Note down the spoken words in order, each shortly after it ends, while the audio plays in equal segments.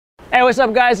Hey, what's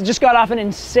up guys? I just got off an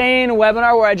insane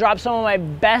webinar where I dropped some of my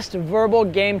best verbal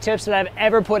game tips that I've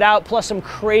ever put out, plus some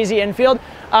crazy infield.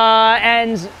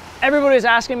 And everybody was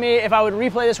asking me if I would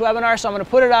replay this webinar, so I'm gonna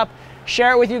put it up,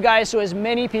 share it with you guys so as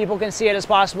many people can see it as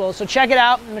possible. So check it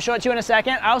out, I'm gonna show it to you in a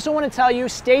second. I also wanna tell you,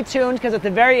 stay tuned, because at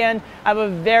the very end, I have a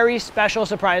very special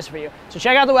surprise for you. So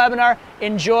check out the webinar,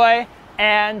 enjoy,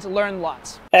 and learn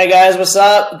lots. Hey guys, what's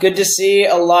up? Good to see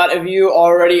a lot of you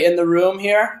already in the room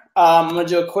here. I'm gonna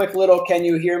do a quick little can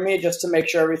you hear me just to make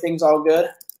sure everything's all good.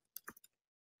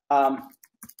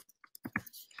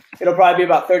 It'll probably be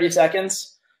about 30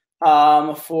 seconds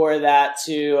for that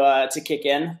to kick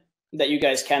in, that you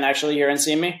guys can actually hear and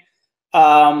see me.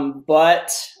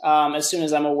 But as soon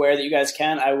as I'm aware that you guys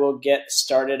can, I will get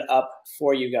started up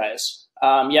for you guys.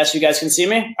 Yes, you guys can see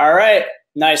me? All right,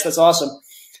 nice, that's awesome.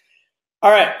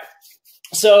 All right,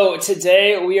 so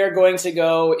today we are going to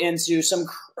go into some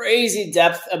crazy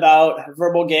depth about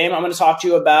verbal game. I'm going to talk to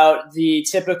you about the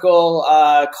typical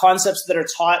concepts that are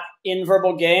taught in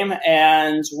verbal game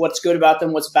and what's good about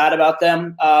them, what's bad about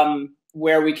them,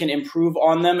 where we can improve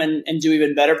on them and do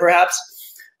even better perhaps.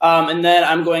 And then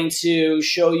I'm going to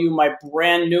show you my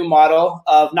brand new model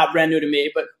of, not brand new to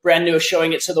me, but brand new,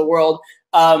 showing it to the world,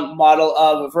 model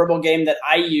of a verbal game that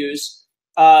I use,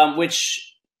 which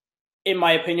in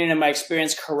my opinion and my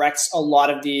experience corrects a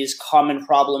lot of these common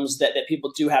problems that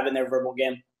people do have in their verbal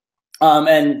game.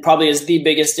 And probably is the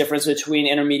biggest difference between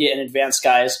intermediate and advanced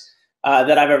guys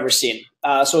that I've ever seen.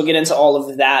 So we'll get into all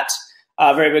of that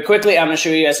very, very quickly. I'm going to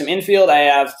show you guys some infield. I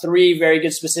have 3 very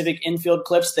good specific infield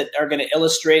clips that are going to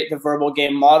illustrate the verbal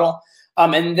game model.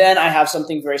 And then I have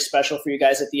something very special for you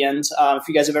guys at the end. If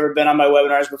you guys have ever been on my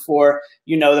webinars before,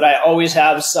 you know that I always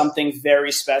have something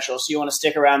very special. So you want to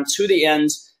stick around to the end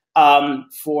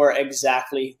for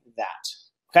exactly that.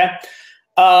 Okay.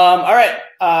 All right.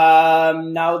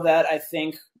 Now that I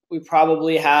think we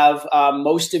probably have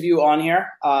most of you on here,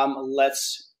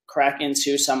 let's crack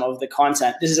into some of the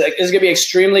content. This is going to be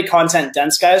extremely content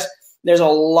dense, guys. There's a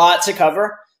lot to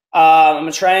cover. I'm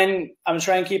gonna try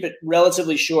and keep it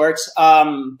relatively short,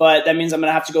 but that means I'm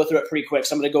gonna have to go through it pretty quick.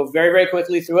 So I'm gonna go very, very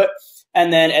quickly through it,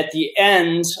 and then at the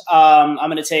end, I'm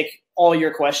gonna take all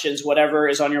your questions, whatever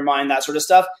is on your mind, that sort of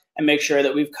stuff, and make sure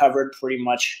that we've covered pretty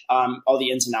much all the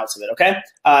ins and outs of it, okay?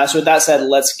 So with that said,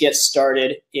 let's get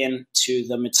started into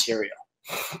the material.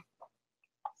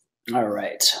 All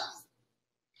right.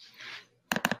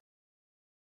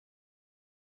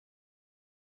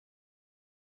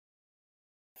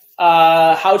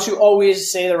 How to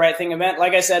always say the right thing event.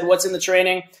 Like I said, what's in the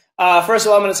training? First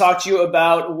of all, I'm going to talk to you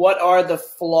about what are the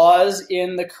flaws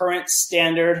in the current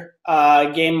standard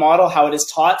game model, how it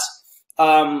is taught.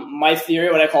 My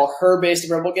theory, what I call her-based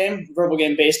verbal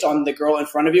game based on the girl in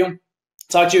front of you.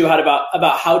 Talk to you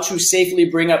about how to safely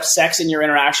bring up sex in your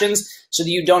interactions so that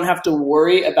you don't have to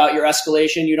worry about your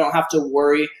escalation. You don't have to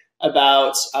worry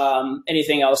about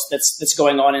anything else that's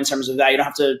going on in terms of that. You don't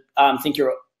have to think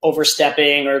you're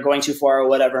overstepping or going too far or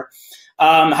whatever.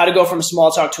 How to go from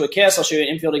small talk to a kiss. I'll show you an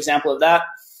infield example of that.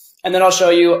 And then I'll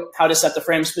show you how to set the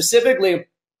frame. Specifically,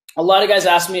 a lot of guys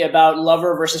ask me about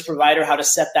lover versus provider, how to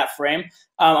set that frame.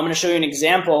 I'm going to show you an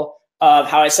example of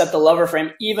how I set the lover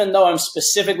frame, even though I'm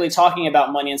specifically talking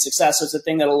about money and success. So it's a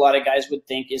thing that a lot of guys would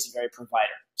think is very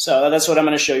provider. So that's what I'm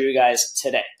going to show you guys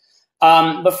today.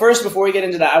 But first, before we get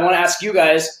into that, I want to ask you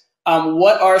guys,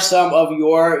 what are some of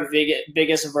your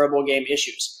biggest verbal game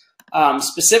issues?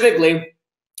 Specifically,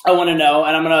 I want to know,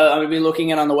 and I'm gonna be looking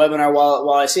in on the webinar while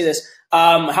I see this.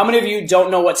 How many of you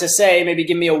don't know what to say? Maybe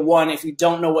give me a 1 if you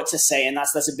don't know what to say, and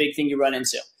that's a big thing you run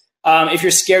into. If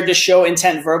you're scared to show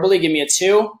intent verbally, give me a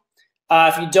 2.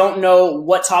 If you don't know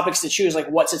what topics to choose, like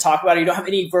what to talk about, or you don't have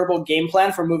any verbal game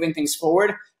plan for moving things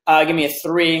forward, give me a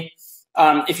 3.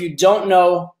 If you don't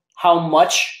know how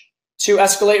much to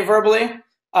escalate verbally,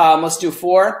 let's do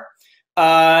 4.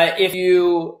 If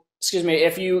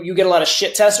you get a lot of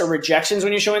shit tests or rejections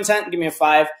when you show intent, give me a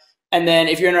 5. And then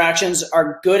if your interactions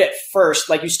are good at first,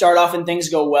 like you start off and things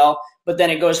go well, but then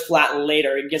it goes flat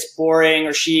later, it gets boring,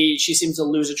 or she seems to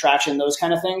lose attraction, those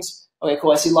kind of things. Okay,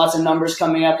 cool. I see lots of numbers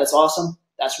coming up. That's awesome.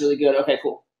 That's really good. Okay,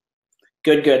 cool.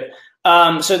 Good, good.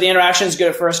 So the interaction is good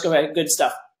at first. Go ahead. Good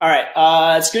stuff. All right.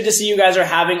 It's good to see you guys are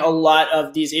having a lot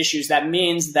of these issues. That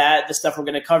means that the stuff we're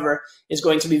going to cover is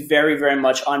going to be very, very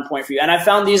much on point for you. And I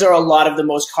found these are a lot of the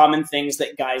most common things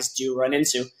that guys do run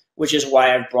into, which is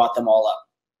why I've brought them all up.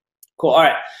 Cool. All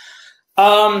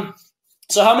right.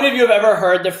 So how many of you have ever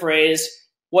heard the phrase,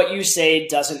 what you say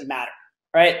doesn't matter,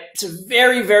 right? It's a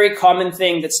very, very common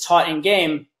thing that's taught in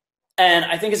game. And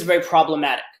I think it's very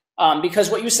problematic because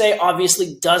what you say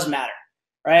obviously does matter.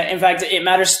 right? In fact, it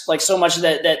matters like so much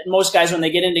that most guys, when they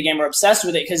get into game, are obsessed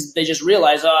with it because they just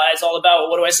realize, it's all about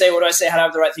what do I say? What do I say? How do I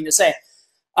have the right thing to say?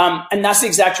 And that's the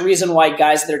exact reason why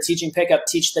guys that are teaching pickup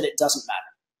teach that it doesn't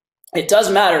matter. It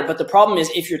does matter, but the problem is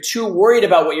if you're too worried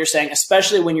about what you're saying,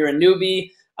 especially when you're a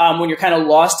newbie, when you're kind of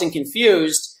lost and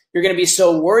confused, you're going to be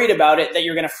so worried about it that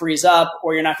you're going to freeze up,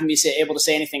 or you're not going to be able to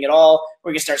say anything at all,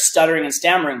 or you're going to start stuttering and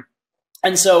stammering.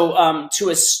 And so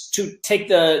to take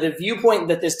the viewpoint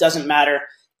that this doesn't matter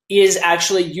is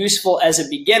actually useful as a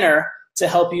beginner to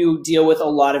help you deal with a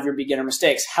lot of your beginner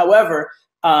mistakes. However,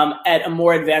 at a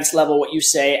more advanced level, what you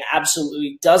say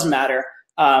absolutely does matter.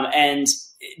 And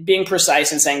being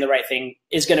precise and saying the right thing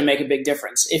is going to make a big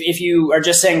difference. If you are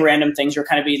just saying random things, you're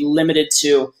kind of be limited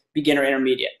to beginner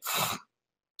intermediate.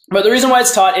 But the reason why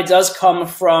it's taught, it does come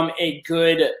from a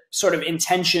good sort of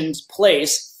intentioned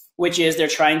place, which is they're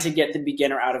trying to get the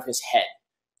beginner out of his head,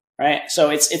 right? So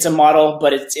it's a model,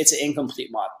 but it's an incomplete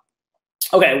model.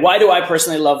 Okay, why do I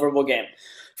personally love verbal game?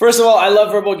 First of all, I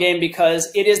love verbal game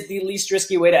because it is the least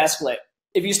risky way to escalate.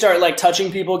 If you start like touching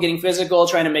people, getting physical,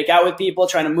 trying to make out with people,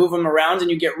 trying to move them around,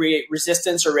 and you get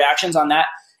resistance or reactions on that,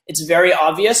 it's very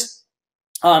obvious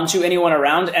to anyone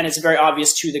around, and it's very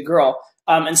obvious to the girl.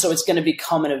 And so it's going to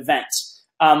become an event.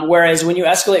 Whereas when you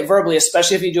escalate verbally,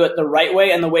 especially if you do it the right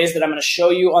way and the ways that I'm going to show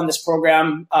you on this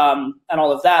program and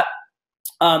all of that,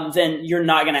 then you're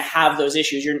not going to have those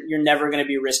issues. You're never going to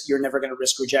be you're never going to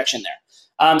risk rejection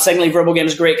there. Secondly, verbal game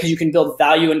is great because you can build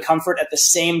value and comfort at the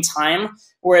same time,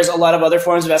 whereas a lot of other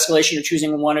forms of escalation, you're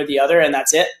choosing one or the other, and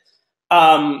that's it.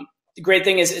 The great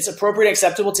thing is it's appropriate and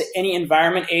acceptable to any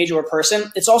environment, age, or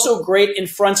person. It's also great in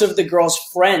front of the girl's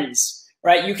friends.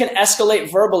 Right, you can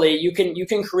escalate verbally. You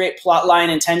can create plot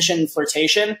line and tension,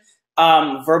 flirtation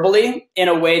verbally in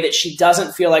a way that she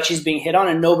doesn't feel like she's being hit on,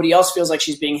 and nobody else feels like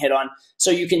she's being hit on. So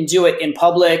you can do it in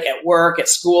public, at work, at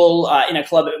school, in a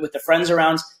club with the friends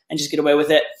around, and just get away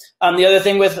with it. The other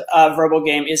thing with verbal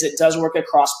game is it does work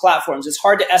across platforms. It's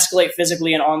hard to escalate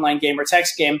physically in an online game or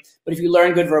text game, but if you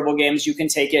learn good verbal games, you can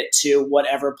take it to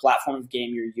whatever platform of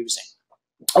game you're using.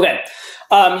 Okay,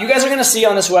 you guys are going to see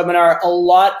on this webinar a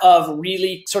lot of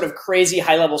really sort of crazy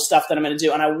high-level stuff that I'm going to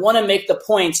do, and I want to make the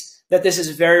point that this is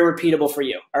very repeatable for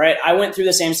you, all right? I went through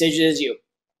the same stages as you.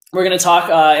 We're going to talk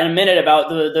in a minute about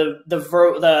the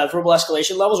verbal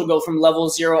escalation levels. We'll go from level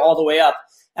 0 all the way up,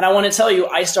 and I want to tell you,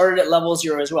 I started at level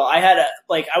 0 as well. I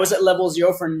was at level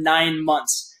 0 for 9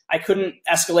 months. I couldn't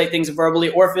escalate things verbally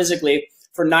or physically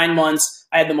for 9 months.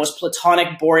 I had the most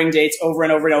platonic, boring dates over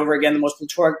and over and over again, the most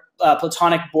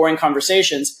platonic, boring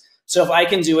conversations. So if I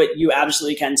can do it, you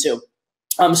absolutely can too.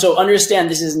 So understand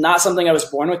this is not something I was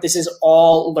born with. This is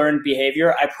all learned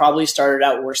behavior. I probably started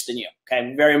out worse than you.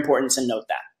 Okay, very important to note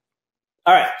that.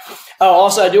 All right. Oh,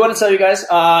 also, I do want to tell you guys,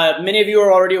 many of you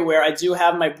are already aware, I do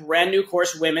have my brand new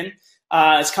course, Women.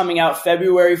 It's coming out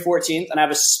February 14th, and I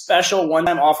have a special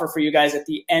one-time offer for you guys at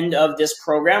the end of this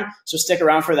program. So stick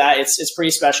around for that. It's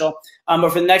pretty special. But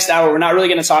for the next hour, we're not really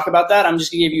going to talk about that. I'm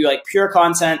just going to give you like pure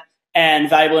content and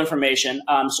valuable information.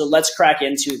 So let's crack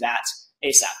into that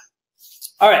ASAP.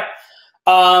 All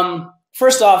right.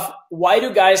 First off, why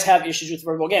do guys have issues with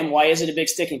verbal game? Why is it a big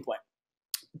sticking point?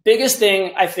 Biggest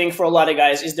thing, I think, for a lot of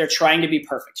guys is they're trying to be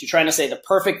perfect. You're trying to say the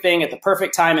perfect thing at the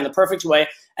perfect time in the perfect way,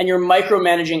 and you're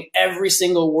micromanaging every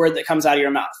single word that comes out of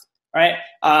your mouth, right?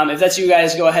 If that's you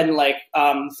guys, go ahead and like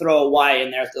throw a Y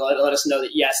in there to let us know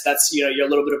that, yes, that's, you're a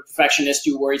little bit of a perfectionist.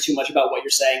 You worry too much about what you're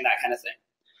saying, that kind of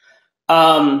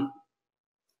thing.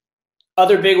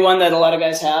 Other big one that a lot of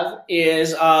guys have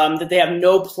is that they have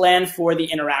no plan for the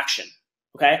interaction.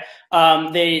 Okay,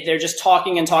 they're just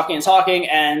talking and talking and talking,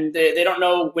 and they don't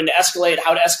know when to escalate,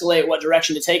 how to escalate, what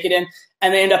direction to take it in,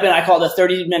 and they end up in, I call it a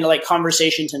 30-minute like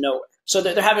conversation to nowhere. So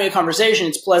they're having a conversation,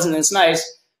 it's pleasant and it's nice,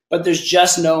 but there's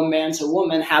just no man to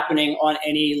woman happening on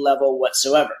any level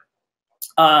whatsoever.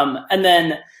 And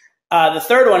then the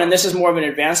third one, and this is more of an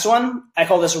advanced one, I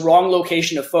call this wrong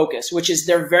location of focus, which is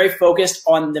they're very focused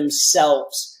on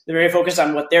themselves. They're very focused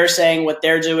on what they're saying, what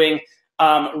they're doing.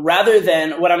 Rather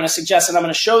than what I'm going to suggest, and I'm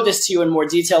going to show this to you in more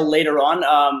detail later on,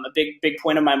 a big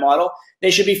point of my model, they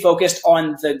should be focused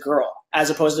on the girl as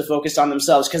opposed to focused on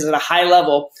themselves, because at a high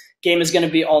level, game is going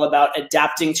to be all about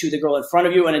adapting to the girl in front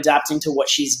of you and adapting to what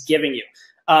she's giving you.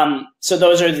 So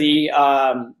those are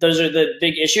the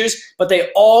big issues, but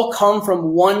they all come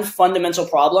from one fundamental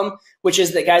problem, which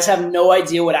is that guys have no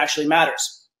idea what actually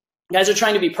matters. Guys are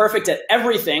trying to be perfect at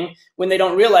everything when they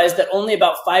don't realize that only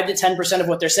about 5 to 10% of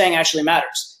what they're saying actually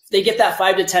matters. If they get that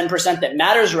 5 to 10% that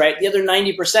matters right, the other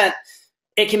 90%,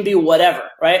 it can be whatever,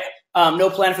 right? No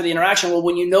plan for the interaction. Well,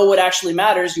 when you know what actually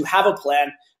matters, you have a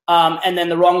plan, and then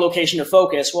the wrong location to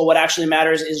focus. Well, what actually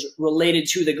matters is related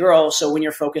to the girl. So when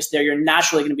you're focused there, you're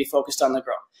naturally going to be focused on the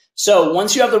girl. So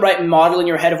once you have the right model in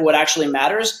your head of what actually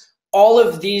matters, all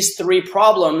of these three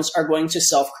problems are going to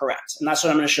self-correct. And that's what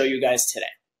I'm going to show you guys today.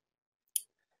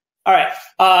 All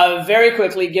right. Very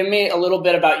quickly, give me a little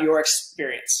bit about your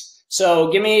experience.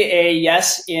 So give me a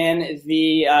yes in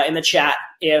the chat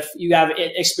if you have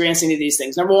experienced any of these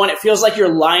things. Number one, it feels like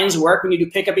your lines work when you do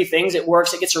pick-uppy things. It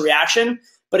works. It gets a reaction.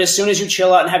 But as soon as you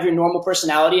chill out and have your normal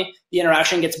personality, the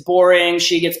interaction gets boring.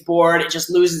 She gets bored. It just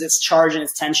loses its charge and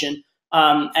its tension,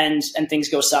 and things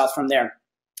go south from there.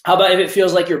 How about if it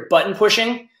feels like you're button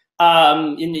pushing?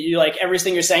 You like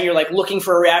everything you're saying, you're like looking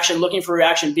for a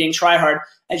reaction, being try hard.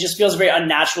 And it just feels very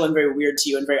unnatural and very weird to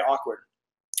you and very awkward.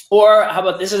 Or how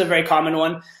about this is a very common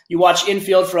one. You watch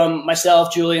Infield from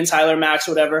myself, Julian, Tyler, Max,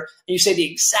 whatever, and you say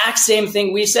the exact same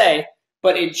thing we say,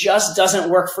 but it just doesn't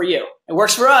work for you. It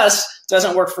works for us,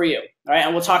 doesn't work for you. All right,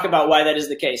 and we'll talk about why that is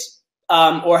the case.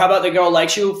 Or how about the girl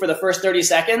likes you for the first 30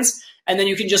 seconds, and then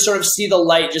you can just sort of see the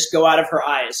light just go out of her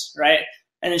eyes, right?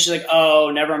 And then she's like,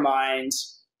 oh, never mind.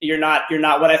 You're not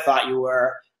what I thought you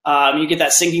were. You get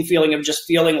that sinking feeling of just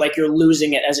feeling like you're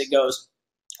losing it as it goes.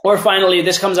 Or finally,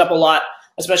 this comes up a lot,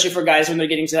 especially for guys when they're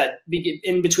getting to that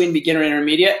in between beginner and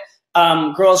intermediate.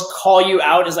 Girls call you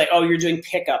out as like, oh, you're doing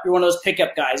pickup. You're one of those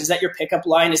pickup guys. Is that your pickup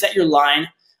line? Is that your line?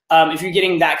 If you're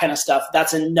getting that kind of stuff,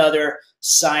 that's another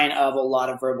sign of a lot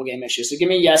of verbal game issues. So give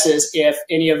me yeses if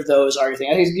any of those are your thing.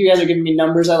 I think you guys are giving me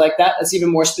numbers. I like that. That's even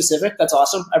more specific. That's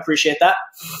awesome. I appreciate that.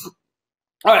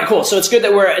 All right, cool. So it's good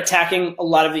that we're attacking a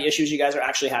lot of the issues you guys are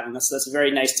actually having. That's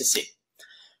very nice to see.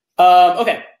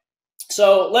 Okay,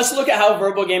 so let's look at how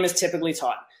verbal game is typically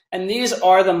taught. And these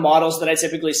are the models that I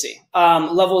typically see.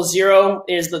 Level 0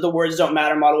 is the words don't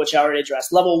matter model, which I already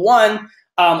addressed. Level 1,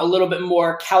 a little bit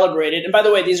more calibrated. And by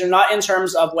the way, these are not in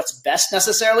terms of what's best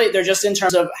necessarily. They're just in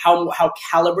terms of how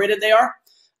calibrated they are.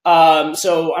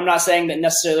 So I'm not saying that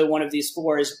necessarily one of these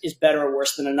four is better or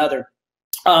worse than another.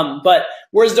 But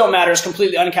words don't matter is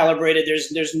completely uncalibrated.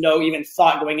 There's no even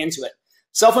thought going into it.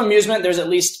 Self-amusement, there's at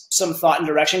least some thought and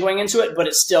direction going into it, but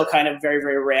it's still kind of very,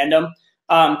 very random.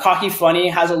 Cocky funny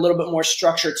has a little bit more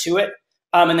structure to it.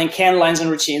 And then canned lines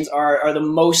and routines are the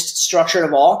most structured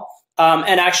of all.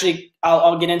 And actually,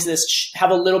 I'll get into this, have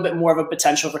a little bit more of a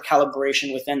potential for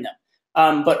calibration within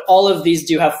them. But all of these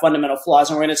do have fundamental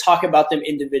flaws, and we're going to talk about them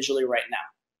individually right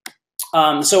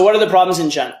now. So what are the problems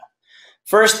in general?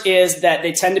 First is that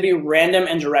they tend to be random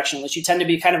and directionless. You tend to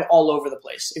be kind of all over the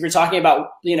place. If you're talking about,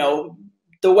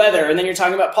 the weather, and then you're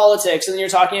talking about politics, and then you're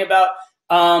talking about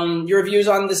your views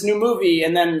on this new movie,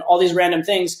 and then all these random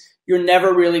things, you're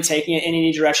never really taking it in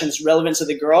any direction that's relevant to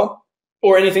the girl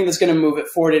or anything that's going to move it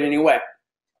forward in any way.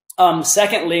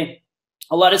 Secondly,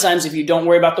 a lot of times if you don't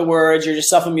worry about the words, you're just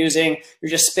self-amusing, you're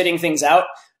just spitting things out,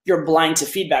 you're blind to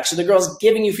feedback. So the girl's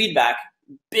giving you feedback.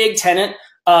 Big tenet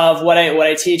of what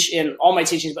I teach in all my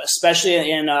teachings, but especially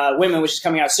in Women, which is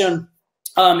coming out soon,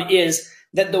 is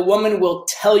that the woman will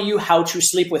tell you how to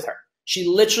sleep with her. She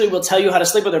literally will tell you how to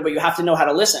sleep with her, but you have to know how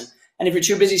to listen. And if you're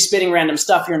too busy spitting random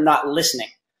stuff, you're not listening.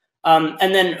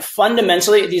 And then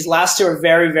fundamentally, these last two are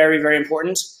very, very, very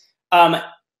important.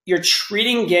 You're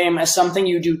treating game as something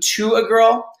you do to a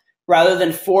girl rather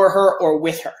than for her or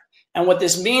with her. And what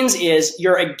this means is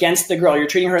you're against the girl. You're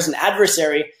treating her as an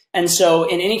adversary. And so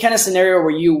in any kind of scenario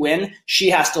where you win, she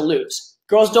has to lose.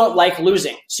 Girls don't like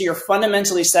losing. So you're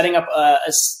fundamentally setting up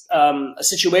a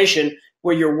situation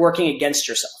where you're working against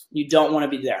yourself. You don't want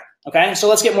to be there. Okay, so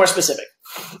let's get more specific.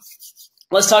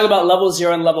 Let's talk about level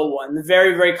 0 and level 1.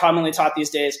 Very, very commonly taught these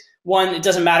days. One, it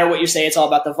doesn't matter what you say. It's all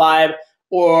about the vibe.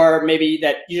 Or maybe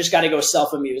that you just got to go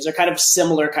self-amuse. They're kind of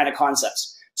similar kind of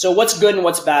concepts. So what's good and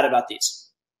what's bad about these?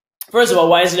 First of all,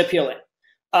 why is it appealing?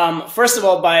 First of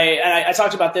all, and I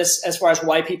talked about this as far as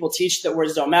why people teach that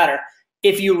words don't matter.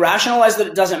 If you rationalize that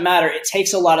it doesn't matter, it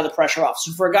takes a lot of the pressure off.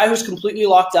 So for a guy who's completely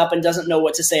locked up and doesn't know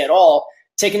what to say at all,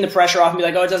 taking the pressure off and be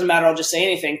like, oh, it doesn't matter, I'll just say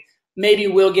anything, maybe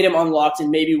we'll get him unlocked and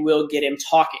maybe we'll get him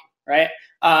talking, right?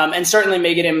 And certainly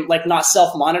may get him like not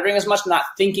self-monitoring as much, not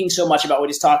thinking so much about what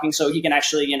he's talking so he can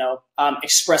actually,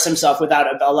 express himself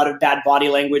without a lot of bad body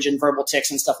language and verbal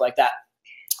tics and stuff like that.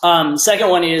 Second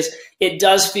one is it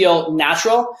does feel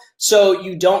natural. So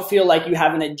you don't feel like you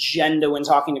have an agenda when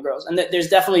talking to girls. And there's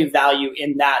definitely value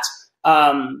in that,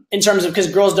 in terms of,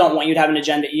 because girls don't want you to have an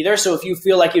agenda either. So if you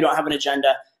feel like you don't have an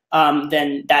agenda,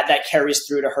 then that carries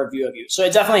through to her view of you. So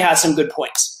it definitely has some good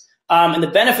points. And the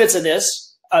benefits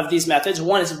of these methods,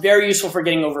 one, it's very useful for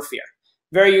getting over fear.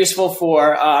 Very useful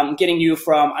for getting you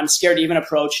from I'm scared to even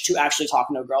approach to actually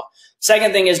talking to a girl.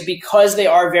 Second thing is because they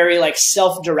are very like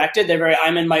self-directed, they're very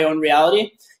I'm in my own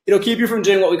reality, it'll keep you from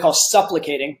doing what we call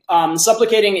supplicating.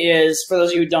 Supplicating is, for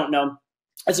those of you who don't know,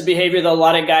 it's a behavior that a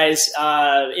lot of guys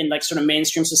in like sort of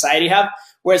mainstream society have,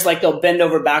 where it's like they'll bend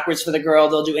over backwards for the girl,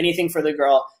 they'll do anything for the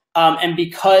girl, and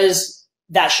because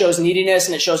that shows neediness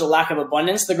and it shows a lack of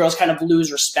abundance, the girls kind of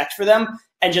lose respect for them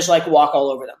and just like walk all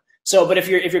over them. So, but if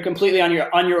you're completely on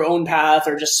your own path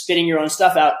or just spitting your own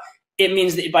stuff out, it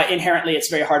means that by inherently it's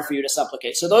very hard for you to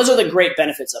supplicate. So those are the great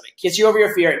benefits of it. It gets you over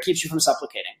your fear. It keeps you from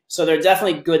supplicating. So there are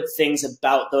definitely good things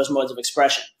about those modes of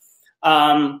expression.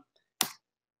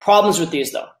 Problems with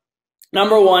these though.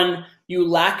 Number one, you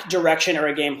lack direction or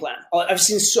a game plan. I've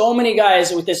seen so many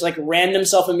guys with this like random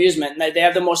self-amusement, and they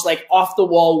have the most like off the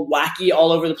wall, wacky,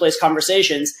 all over the place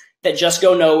conversations that just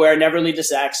go nowhere, never lead to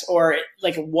sex, or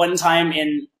like one time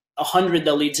in 100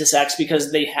 they'll lead to sex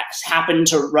because they happen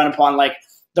to run upon like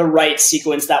the right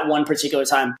sequence that one particular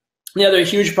time. The other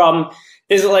huge problem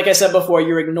is that, like I said before,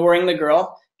 you're ignoring the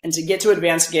girl. And to get to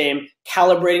advanced game,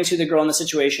 calibrating to the girl in the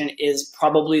situation is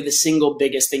probably the single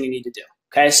biggest thing you need to do.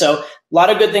 Okay, so a lot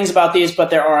of good things about these, but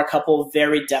there are a couple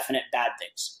very definite bad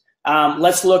things.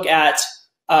 Let's look at,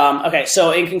 okay,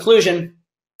 so in conclusion,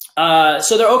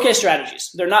 so they're okay strategies.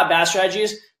 They're not bad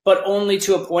strategies, but only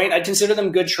to a point. I'd consider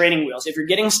them good training wheels. If you're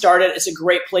getting started, it's a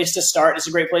great place to start. It's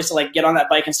a great place to like get on that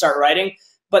bike and start riding,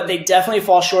 but they definitely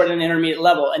fall short at an intermediate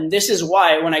level. And this is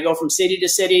why when I go from city to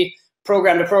city,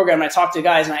 program to program, and I talk to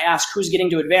guys and I ask who's getting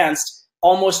to advanced,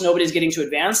 almost nobody's getting to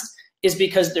advanced, is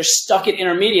because they're stuck at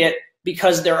intermediate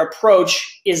because their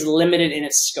approach is limited in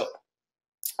its scope.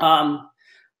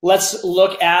 Let's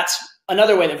look at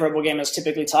another way that verbal game is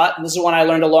typically taught. And this is one I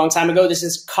learned a long time ago. This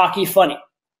is cocky funny.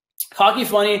 Cocky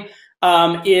funny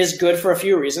is good for a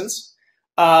few reasons.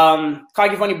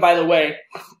 Cocky funny, by the way,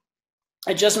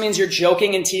 it just means you're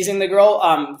joking and teasing the girl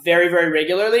very, very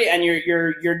regularly, and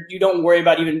you don't worry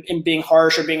about even in being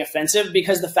harsh or being offensive,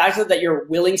 because the fact that you're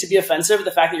willing to be offensive,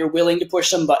 the fact that you're willing to push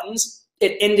some buttons,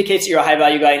 it indicates that you're a high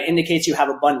value guy and indicates you have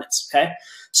abundance. Okay,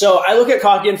 so I look at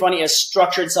cocky and funny as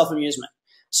structured self amusement.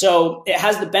 So it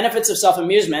has the benefits of self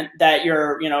amusement that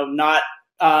you're not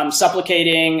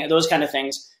supplicating, those kind of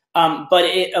things. But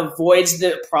it avoids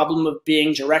the problem of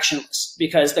being directionless,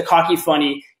 because the cocky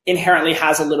funny inherently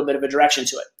has a little bit of a direction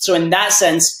to it. So in that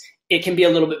sense, it can be a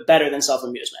little bit better than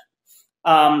self-amusement.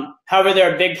 However,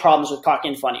 there are big problems with cocky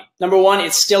and funny. Number one,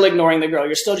 it's still ignoring the girl.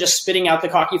 You're still just spitting out the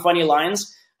cocky funny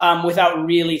lines without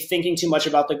really thinking too much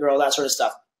about the girl, that sort of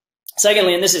stuff.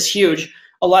 Secondly, and this is huge,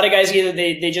 a lot of guys either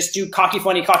they just do cocky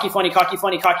funny, cocky funny, cocky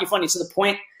funny, cocky funny to the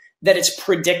point that it's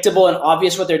predictable and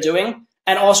obvious what they're doing.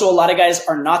 And also a lot of guys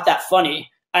are not that funny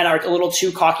and are a little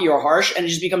too cocky or harsh, and it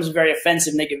just becomes very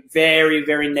offensive, and they get very,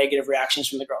 very negative reactions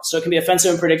from the girl. So it can be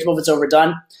offensive and predictable if it's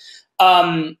overdone.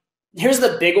 Here's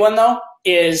the big one though,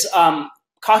 is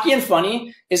cocky and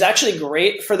funny is actually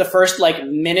great for the first like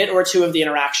minute or two of the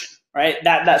interaction, right?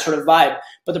 That sort of vibe.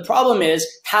 But the problem is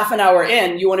half an hour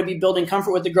in, you want to be building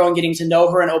comfort with the girl and getting to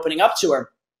know her and opening up to her.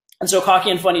 And so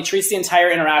cocky and funny treats the entire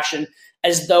interaction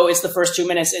as though it's the first 2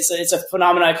 minutes. It's a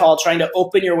phenomenon I call trying to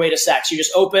open your way to sex. You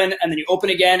just open, and then you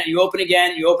open again, and you open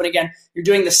again, you open again. You're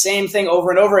doing the same thing over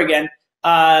and over again,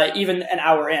 even an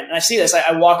hour in. And I see this.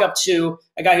 I walk up to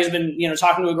a guy who's been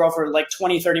talking to a girl for like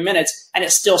 20, 30 minutes, and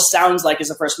it still sounds like it's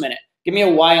the first minute. Give me a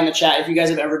Y in the chat if you guys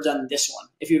have ever done this one.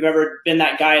 If you've ever been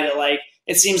that guy that like,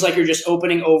 it seems like you're just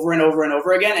opening over and over and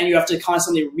over again, and you have to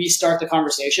constantly restart the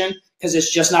conversation because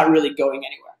it's just not really going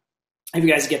anywhere. If you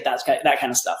guys get that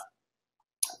kind of stuff.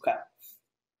 Okay.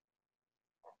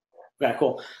 Okay,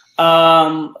 cool.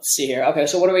 Let's see here. Okay,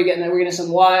 so what are we getting? We're getting some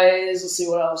Ys. Let's see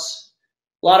what else.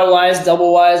 A lot of Ys,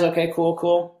 double Ys. Okay, cool,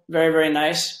 cool. Very, very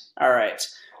nice. All right.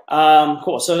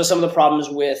 Cool. So those are some of the problems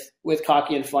with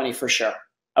cocky and funny for sure.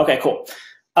 Okay, cool.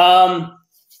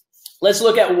 Let's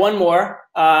look at one more.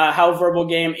 How verbal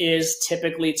game is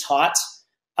typically taught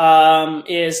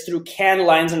is through canned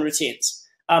lines and routines.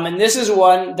 And this is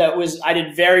one that I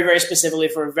did very, very specifically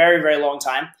for a very, very long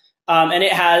time. And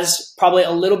it has probably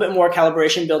a little bit more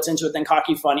calibration built into it than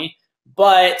cocky funny,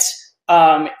 but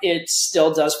it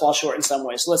still does fall short in some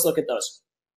ways. So let's look at those.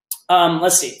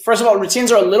 Let's see. First of all,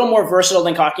 routines are a little more versatile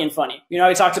than cocky and funny. You know,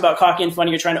 we talked about cocky and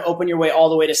funny. You're trying to open your way all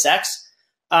the way to sex.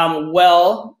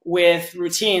 Well, with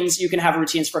routines, you can have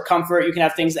routines for comfort. You can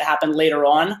have things that happen later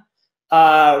on.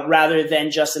 Rather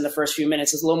than just in the first few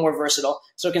minutes. It's a little more versatile,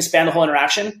 so it can span the whole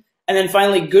interaction. And then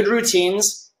finally, good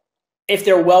routines, if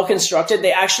they're well constructed,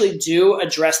 they actually do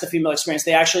address the female experience.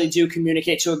 They actually do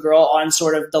communicate to a girl on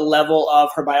sort of the level of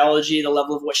her biology, the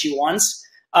level of what she wants,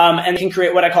 and can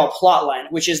create what I call a plot line,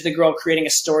 which is the girl creating a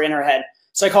story in her head.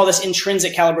 So I call this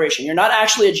intrinsic calibration. You're not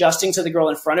actually adjusting to the girl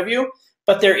in front of you,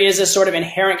 but there is a sort of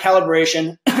inherent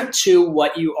calibration to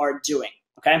what you are doing.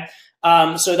 Okay.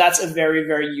 So that's a very,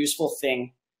 very useful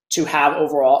thing to have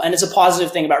overall. And it's a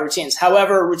positive thing about routines.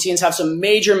 However, routines have some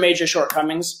major, major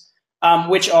shortcomings,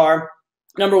 which are,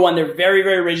 number one, they're very,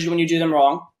 very rigid when you do them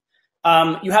wrong.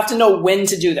 You have to know when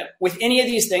to do them. With any of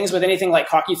these things, with anything like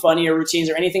Cocky Funny or routines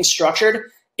or anything structured,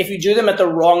 if you do them at the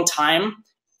wrong time,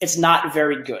 it's not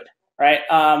very good, right?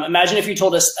 Imagine if you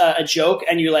told us a joke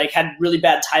and you like had really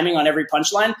bad timing on every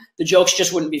punchline, the jokes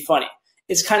just wouldn't be funny.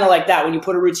 It's kind of like that. When you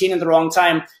put a routine at the wrong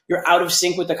time, you're out of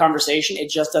sync with the conversation. It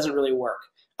just doesn't really work.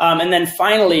 And then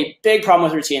finally, big problem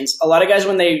with routines. A lot of guys,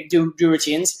 when they do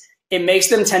routines, it makes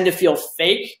them tend to feel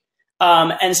fake.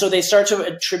 And so they start to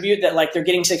attribute that like they're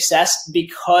getting success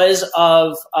because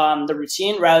of the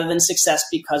routine rather than success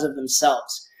because of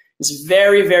themselves. It's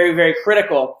very, very, very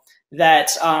critical that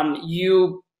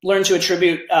you learn to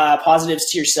attribute positives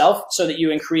to yourself so that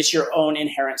you increase your own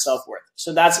inherent self-worth.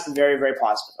 So that's very, very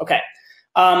positive. Okay.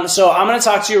 So I'm going to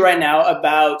talk to you right now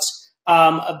about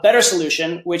a better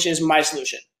solution, which is my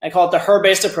solution. I call it the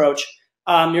her-based approach.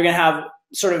 You're going to have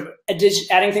sort of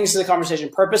adding things to the conversation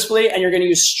purposefully, and you're going to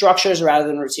use structures rather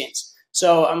than routines.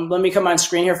 So let me come on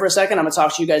screen here for a second. I'm going to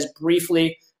talk to you guys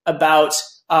briefly about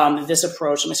this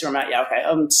approach. Let me see where I'm at. Yeah, okay.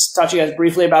 Talk to you guys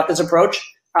briefly about this approach.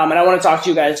 And I want to talk to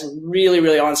you guys really,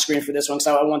 really on screen for this one because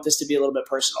I want this to be a little bit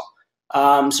personal.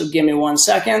 So give me 1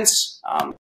 second.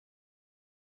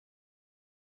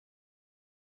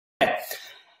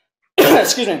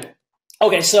 Excuse me.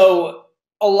 Okay, so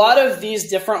a lot of these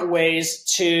different ways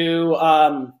to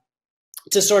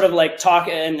sort of like talk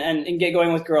and get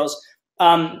going with girls,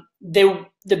 the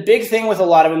big thing with a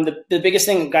lot of them, the biggest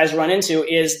thing guys run into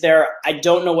is I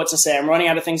don't know what to say. I'm running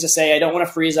out of things to say. I don't want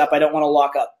to freeze up. I don't want to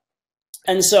lock up.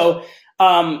 And so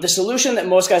the solution that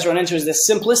most guys run into is this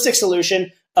simplistic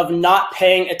solution of not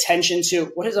paying attention to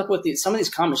what is up with some of these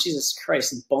comments. Jesus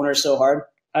Christ, boner so hard.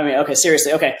 I mean, okay,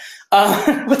 seriously, okay.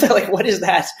 What is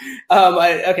that?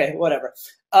 Okay, whatever.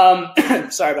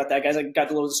 Sorry about that, guys. I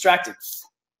got a little distracted.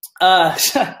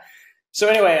 So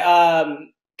anyway,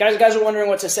 guys are wondering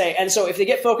what to say. And so if they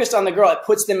get focused on the girl, it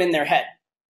puts them in their head.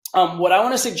 What I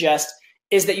want to suggest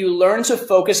is that you learn to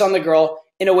focus on the girl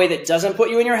in a way that doesn't put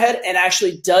you in your head and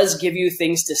actually does give you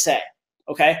things to say,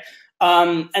 okay?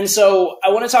 And so I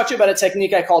want to talk to you about a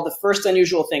technique I call the first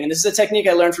unusual thing. And this is a technique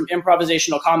I learned from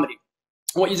improvisational comedy.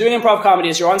 What you do in improv comedy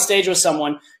is you're on stage with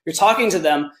someone, you're talking to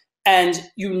them, and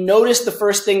you notice the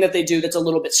first thing that they do that's a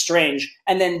little bit strange.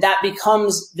 And then that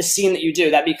becomes the scene that you do.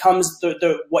 That becomes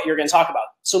what you're going to talk about.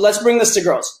 So let's bring this to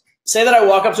girls. Say that I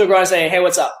walk up to a girl and say, hey,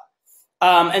 what's up?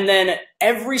 And then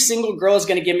every single girl is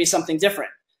going to give me something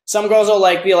different. Some girls will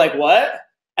like be like, what?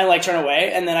 And like turn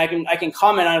away. And then I can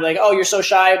comment on it like, oh, you're so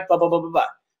shy, blah, blah, blah, blah, blah.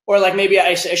 Or like maybe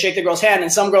I shake the girl's hand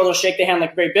and some girls will shake the hand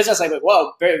like very business-like, like,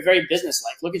 whoa, very, very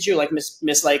business-like. Look at you, like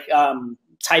miss like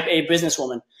type A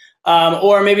businesswoman.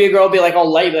 Or maybe a girl will be like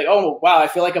all light, like, oh, wow, I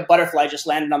feel like a butterfly just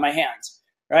landed on my hands,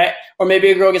 right? Or maybe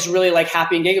a girl gets really like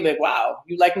happy and giggly, like, wow,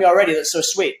 you like me already, that's so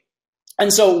sweet.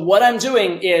 And so what I'm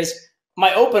doing is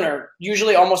my opener,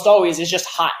 usually almost always, is just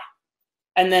hi.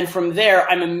 And then from there,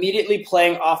 I'm immediately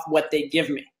playing off what they give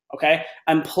me, okay?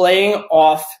 I'm playing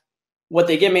off what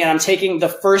they give me, and I'm taking the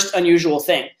first unusual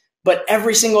thing. But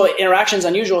every single interaction is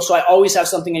unusual, so I always have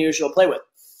something unusual to play with.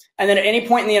 And then at any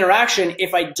point in the interaction,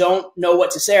 if I don't know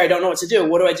what to say or I don't know what to do,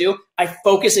 what do? I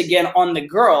focus again on the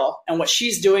girl and what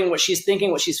she's doing, what she's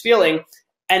thinking, what she's feeling.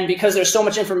 And because there's so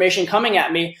much information coming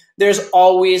at me, there's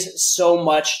always so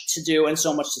much to do and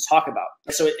so much to talk about.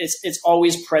 So it's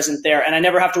always present there. And I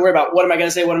never have to worry about what am I going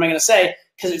to say, what am I going to say,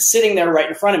 because it's sitting there right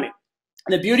in front of me.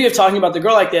 And the beauty of talking about the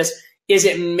girl like this is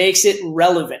it makes it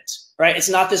relevant, right? It's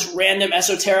not this random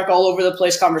esoteric all over the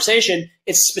place conversation.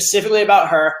 It's specifically about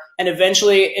her. And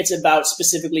eventually it's about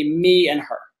specifically me and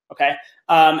her, okay?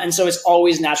 And so it's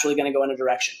always naturally going to go in a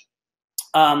direction.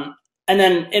 And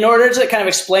then in order to kind of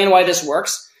explain why this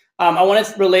works, I want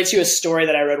to relate to you a story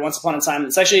that I read once upon a time.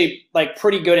 It's actually like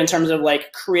pretty good in terms of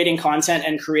like creating content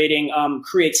and creating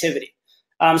creativity.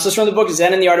 So it's from the book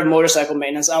Zen and the Art of Motorcycle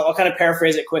Maintenance. I'll kind of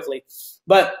paraphrase it quickly.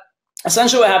 But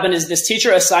essentially what happened is this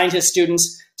teacher assigned his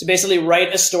students to basically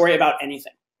write a story about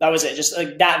anything. That was it, just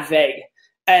like that vague.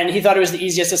 And he thought it was the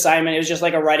easiest assignment. It was just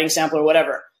like a writing sample or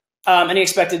whatever. And he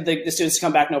expected the students to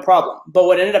come back no problem. But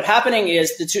what ended up happening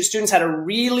is the two students had a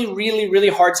really, really, really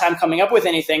hard time coming up with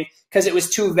anything because it was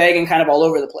too vague and kind of all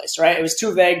over the place, right? It was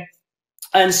too vague.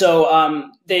 And so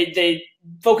they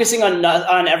focusing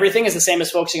on everything is the same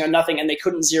as focusing on nothing, and they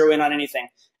couldn't zero in on anything.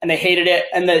 And they hated it,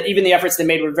 and even the efforts they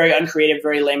made were very uncreative,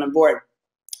 very lame and bored.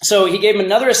 So he gave them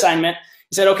another assignment.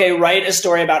 He said, okay, write a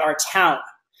story about our town.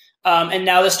 And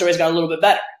now the story's got a little bit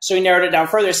better. So he narrowed it down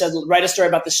further. He said, write a story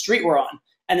about the street we're on.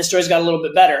 And the story's got a little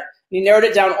bit better. he narrowed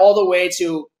it down all the way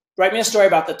to write me a story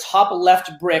about the top left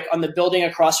brick on the building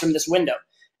across from this window.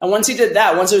 And once he did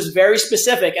that, once it was very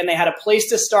specific and they had a place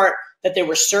to start that they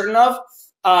were certain of,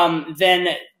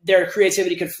 then their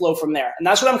creativity could flow from there. And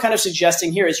that's what I'm kind of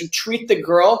suggesting here is you treat the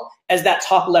girl as that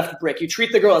top left brick. You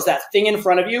treat the girl as that thing in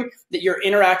front of you that you're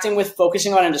interacting with,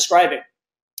 focusing on, and describing.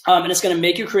 And it's going to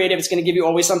make you creative. It's going to give you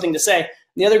always something to say. And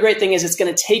the other great thing is it's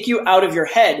going to take you out of your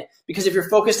head, because if you're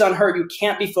focused on her, you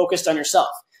can't be focused on yourself.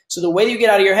 So the way you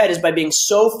get out of your head is by being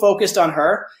so focused on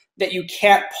her that you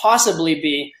can't possibly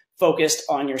be focused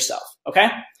on yourself. Okay?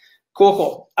 Cool,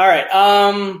 cool. All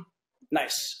right.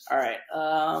 Nice. All right.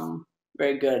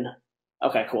 Very good.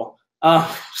 Okay, cool.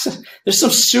 There's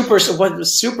some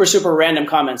super random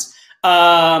comments.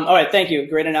 All right. Thank you.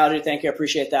 Great analogy. Thank you. I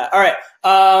appreciate that. All right.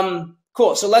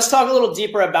 Cool. So let's talk a little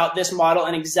deeper about this model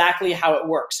and exactly how it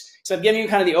works. So I've given you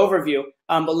kind of the overview,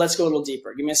 but let's go a little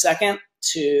deeper. Give me a second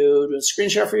to do a screen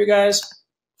share for you guys.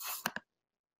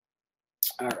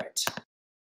 All right.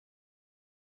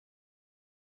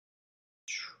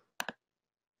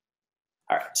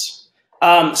 All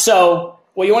right. So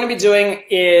what you want to be doing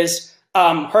is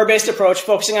her-based approach,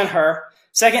 focusing on her.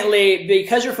 Secondly,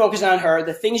 because you're focusing on her,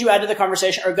 the things you add to the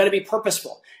conversation are going to be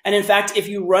purposeful. And in fact, if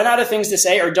you run out of things to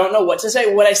say or don't know what to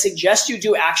say, what I suggest you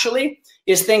do actually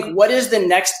is think, what is the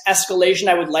next escalation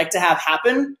I would like to have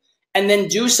happen? And then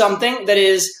do something that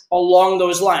is along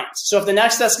those lines. So if the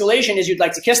next escalation is you'd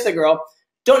like to kiss the girl,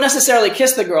 don't necessarily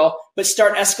kiss the girl, but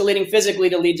start escalating physically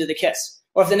to lead to the kiss.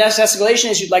 Or if the next escalation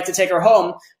is you'd like to take her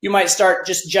home, you might start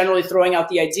just generally throwing out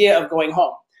the idea of going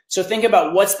home. So think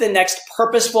about what's the next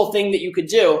purposeful thing that you could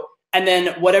do, and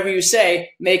then whatever you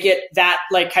say, make it that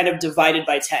like kind of divided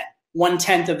by 10,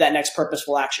 1/10 of that next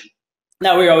purposeful action.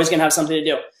 Now we're always going to have something to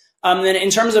do. Then in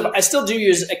terms of, I still do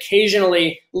use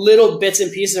occasionally little bits and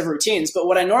pieces of routines, but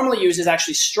what I normally use is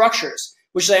actually structures,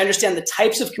 which is I understand the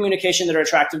types of communication that are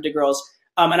attractive to girls,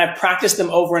 and I've practiced them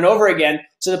over and over again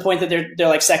to the point that they're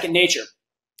like second nature.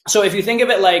 So if you think of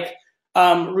it like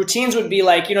routines would be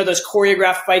like, you know, those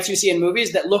choreographed fights you see in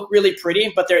movies that look really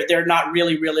pretty, but they're not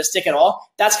really realistic at all.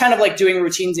 That's kind of like doing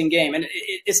routines in game, and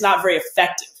it's not very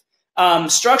effective.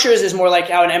 Structures is more like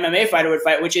how an MMA fighter would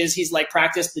fight, which is he's like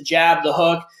practiced the jab, the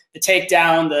hook, the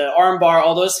takedown, the arm bar,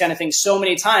 all those kind of things so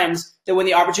many times that when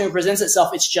the opportunity presents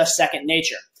itself, it's just second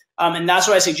nature. And that's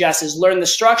what I suggest is learn the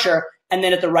structure, and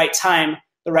then at the right time,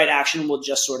 the right action will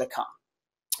just sort of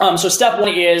come. So step one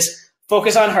is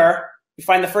focus on her. You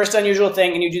find the first unusual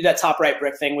thing and you do that top right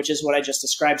brick thing, which is what I just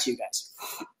described to you guys.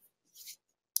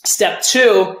 Step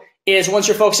two is once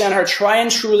you're focusing on her, try and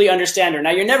truly understand her.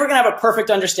 Now, you're never going to have a perfect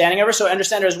understanding of her, so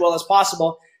understand her as well as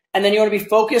possible. And then you want to be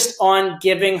focused on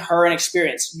giving her an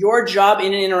experience. Your job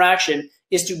in an interaction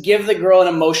is to give the girl an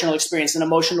emotional experience, an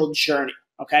emotional journey,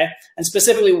 okay? And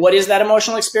specifically, what is that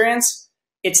emotional experience?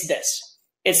 It's this.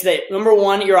 It's that, number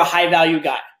one, you're a high-value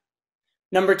guy.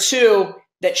 Number two,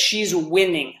 that she's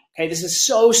winning. Okay, this is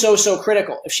so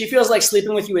critical. If she feels like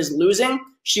sleeping with you is losing,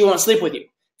 she won't sleep with you. If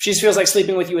she feels like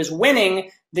sleeping with you is winning,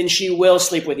 then she will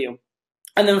sleep with you.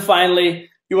 And then finally,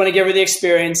 you want to give her the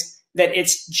experience that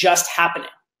it's just happening.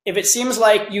 If it seems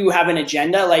like you have an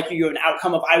agenda, like you have an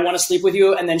outcome of I want to sleep with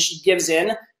you, and then she gives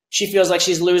in, she feels like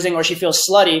she's losing or she feels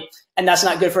slutty, and that's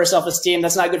not good for her self-esteem.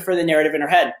 That's not good for the narrative in her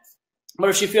head. But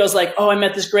if she feels like, oh, I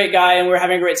met this great guy and we're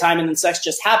having a great time and then sex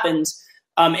just happens,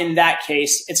 in that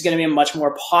case, it's going to be a much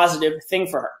more positive thing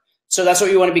for her. So that's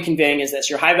what you want to be conveying is this.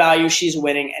 You're high value, she's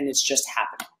winning, and it's just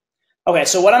happening. Okay,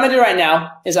 so what I'm going to do right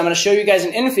now is I'm going to show you guys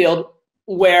an infield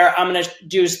where I'm going to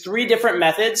use 3 different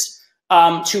methods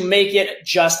to make it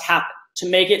just happen, to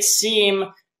make it seem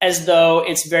as though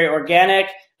it's very organic,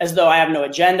 as though I have no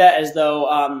agenda, as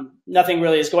though nothing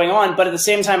really is going on. But at the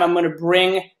same time, I'm going to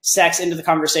bring sex into the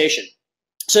conversation.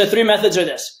 So the 3 methods are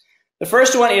this. The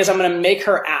first one is I'm going to make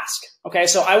her ask. Okay,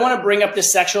 so I want to bring up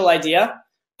this sexual idea,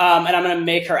 and I'm going to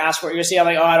make her ask for it. You're going to see I'm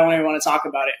like, oh, I don't even want to talk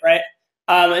about it, right?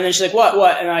 And then she's like,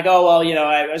 what? And I'm like, oh, well, you know,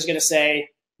 I was going to say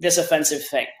this offensive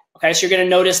thing. Okay, so you're going to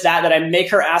notice that I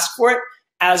make her ask for it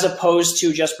as opposed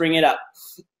to just bring it up.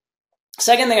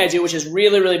 Second thing I do, which is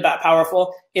really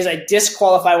powerful, is I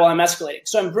disqualify while I'm escalating.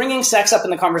 So I'm bringing sex up in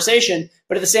the conversation,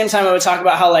 but at the same time, I would talk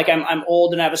about how like I'm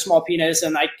old and I have a small penis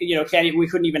and we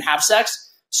couldn't even have sex.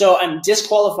 So I'm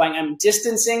disqualifying, I'm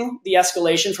distancing the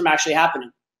escalation from actually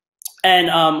happening. And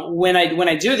when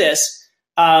I do this,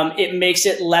 it makes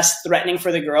it less threatening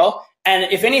for the girl. And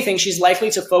if anything, she's likely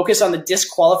to focus on the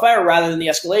disqualifier rather than the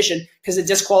escalation because the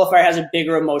disqualifier has a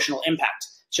bigger emotional impact.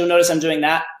 So you'll notice I'm doing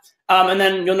that. And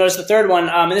then you'll notice the third one,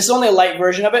 and this is only a light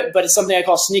version of it, but it's something I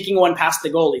call sneaking one past the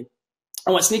goalie.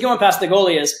 And what sneaking one past the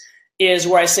goalie is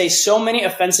where I say so many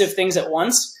offensive things at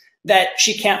once that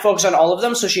she can't focus on all of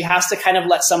them, so she has to kind of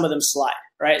let some of them slide,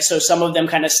 right? So some of them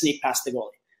kind of sneak past the goalie.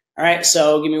 All right,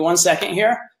 so give me 1 second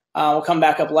here. We'll come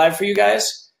back up live for you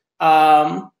guys.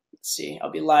 Let's see,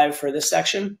 I'll be live for this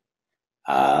section.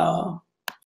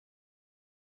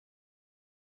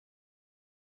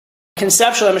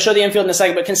 Conceptually, I'm going to show the infield in a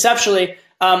second, but conceptually,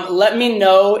 let me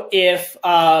know if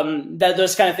that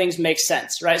those kind of things make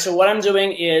sense, right? So what I'm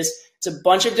doing is it's a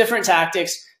bunch of different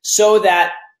tactics so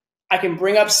that I can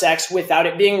bring up sex without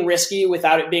it being risky,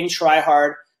 without it being try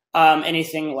hard,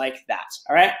 anything like that,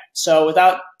 all right? So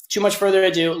without too much further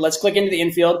ado, let's click into the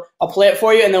infield. I'll play it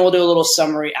for you, and then we'll do a little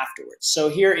summary afterwards. So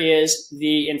here is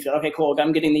the infield. Okay, cool.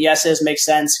 I'm getting the yeses. Makes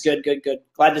sense. Good, good, good.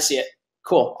 Glad to see it.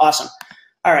 Cool. Awesome.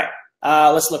 All right.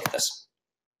 Let's look at this.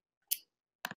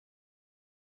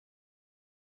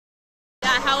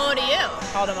 Yeah, how old are you?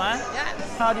 How old am I? Yeah.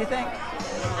 How old do you think? 28.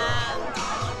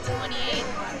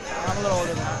 I'm a little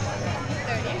older than that.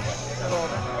 30. A little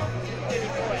older.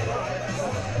 34.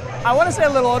 I want to say a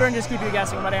little older and just keep you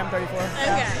guessing, but I am 34.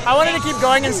 Okay. I wanted to keep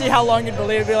going and see how long you'd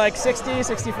believe. It'd be like 60,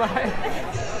 65. I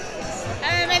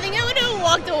think I would have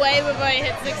walked away before I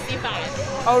hit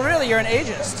 65. Oh, really? You're an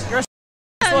ageist. You're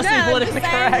supposed to be politically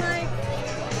correct.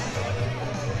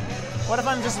 What if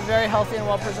I'm just very healthy and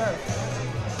well preserved?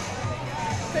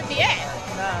 Could be it.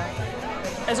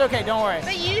 Nah. It's okay, don't worry.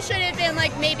 But you should have been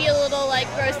like maybe a little like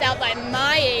grossed out by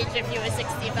my age if you were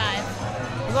 65.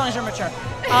 As long as you're mature.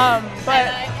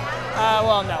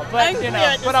 Well, no, but I'm you know, clear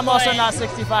at but I'm this also point. not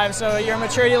 65, so your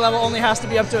maturity level only has to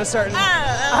be up to a certain.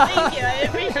 Oh, thank you. I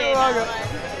appreciate You're that welcome.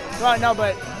 one. Well, no,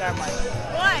 but never mind.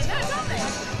 Why? No, tell me.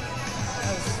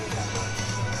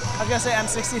 I was gonna say I'm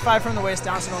 65 from the waist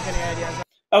down, so don't get any ideas.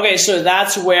 Okay, so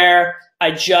that's where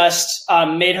I just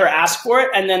made her ask for it,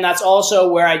 and then that's also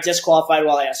where I disqualified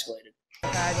while I escalated.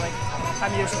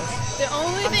 I'm useless. The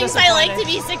only I'm things I like to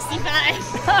disappointed. be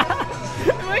 65.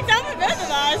 It worked out for both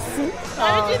of us.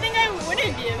 Why would you think I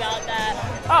wouldn't be about that?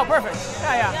 Oh, perfect.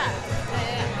 Yeah.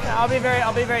 Yeah. Yeah,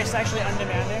 I'll be very sexually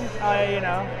undemanding.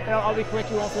 I'll be quick.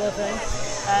 You won't feel a thing.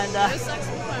 And It sucks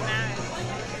before marriage.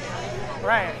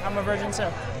 right, I'm a virgin too.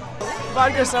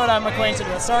 Vodka soda, I'm acquainted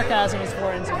with. Sarcasm is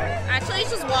foreign to me. Actually,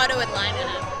 it's just water with lime in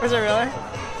it. Is it really?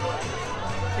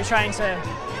 You're trying to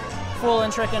fool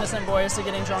and trick innocent boys to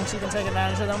getting drunk so you can take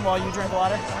advantage of them while you drink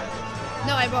water?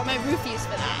 No, I brought my roofies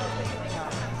for that.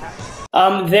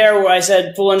 There where I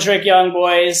said fool and trick young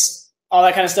boys, all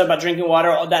that kind of stuff about drinking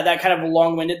water, all that kind of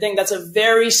long-winded thing, that's a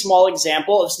very small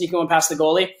example of sneaking one past the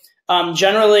goalie.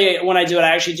 Generally, when I do it,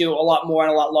 I actually do a lot more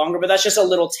and a lot longer, but that's just a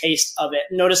little taste of it.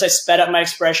 Notice I sped up my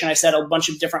expression. I said a bunch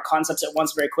of different concepts at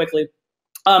once very quickly.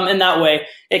 And that way,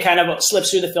 it kind of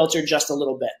slips through the filter just a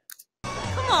little bit.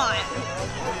 Come on.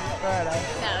 Right. No,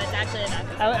 it's actually not.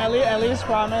 At least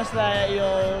promise that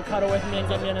you'll cuddle with me and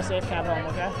get me in a safe cab home,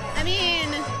 okay? I mean,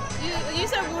 you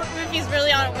said roofies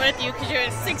really aren't worth you because you're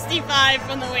 65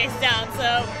 from the waist down,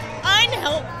 so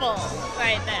unhelpful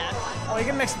right there. Well, you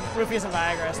can mix roofies and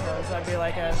Viagra, I suppose. That'd be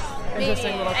like a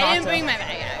interesting little cocktail. I didn't bring my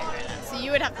bag out, so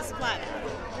you would have to supply that.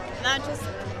 That just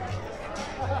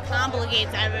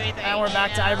complicates everything. And we're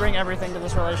back to I bring everything to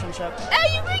this relationship. Oh,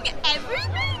 you bring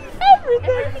everything?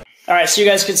 Everything. All right, so you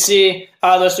guys could see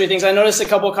those three things. I noticed a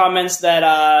couple comments that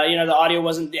the audio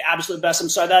wasn't the absolute best. I'm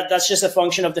sorry. That's just a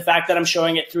function of the fact that I'm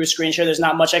showing it through a screen share. There's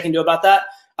not much I can do about that.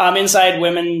 Inside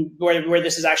Women, where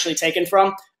this is actually taken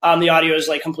from, the audio is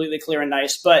like completely clear and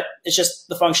nice. But it's just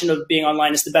the function of being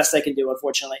online. It's the best I can do,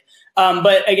 unfortunately.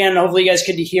 But again, hopefully you guys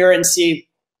could hear and see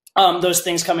those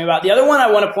things coming about. The other one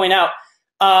I want to point out,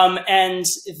 and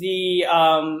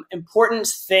the important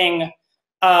thing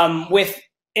with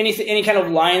any kind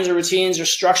of lines or routines or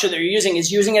structure that you're using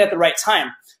is using it at the right time.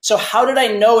 So how did I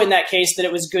know in that case that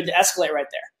it was good to escalate right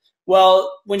there? Well,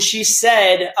 when she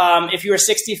said, if you were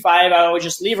 65, I would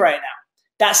just leave right now.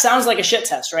 That sounds like a shit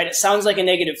test, right? It sounds like a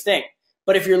negative thing.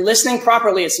 But if you're listening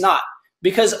properly, it's not.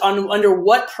 Because under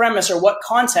what premise or what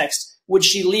context would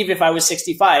she leave if I was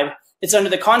 65? It's under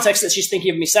the context that she's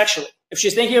thinking of me sexually. If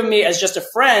she's thinking of me as just a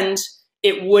friend,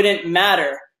 it wouldn't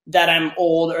matter that I'm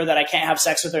old or that I can't have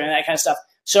sex with her and that kind of stuff.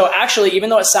 So actually, even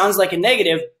though it sounds like a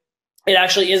negative, it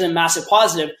actually is a massive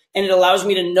positive, and it allows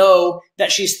me to know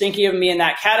that she's thinking of me in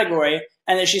that category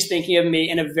and that she's thinking of me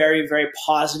in a very, very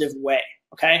positive way,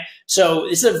 okay? So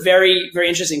this is a very, very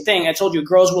interesting thing. I told you,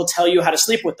 girls will tell you how to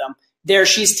sleep with them. There,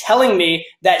 she's telling me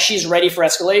that she's ready for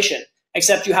escalation,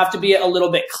 except you have to be a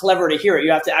little bit clever to hear it.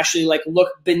 You have to actually like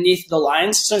look beneath the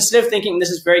lines. So instead of thinking, this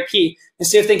is very key,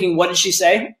 instead of thinking, what did she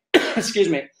say? Excuse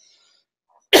me.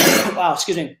 Wow,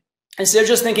 excuse me. Instead of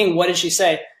just thinking, what did she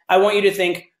say? I want you to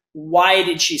think, why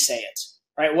did she say it?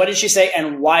 Right? What did she say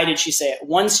and why did she say it?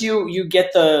 Once you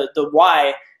get the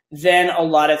why, then a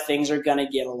lot of things are going to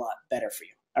get a lot better for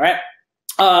you. All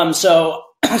right. So,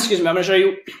 excuse me, I'm going to show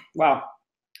you, wow.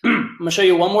 I'm going to show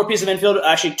you one more piece of infield,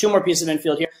 actually 2 more pieces of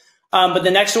infield here. But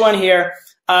the next one here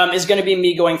is going to be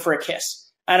me going for a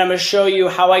kiss. And I'm going to show you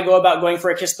how I go about going for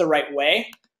a kiss the right way.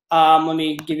 Let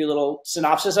me give you a little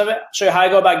synopsis of it. Show you how I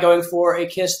go about going for a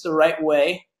kiss the right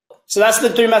way. So that's the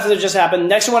 3 methods that just happened.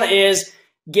 Next one is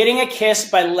getting a kiss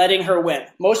by letting her win.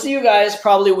 Most of you guys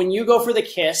probably, when you go for the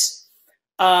kiss,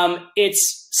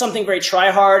 it's something very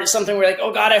try hard. It's something where you're like,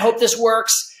 oh God, I hope this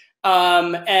works.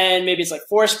 And maybe it's like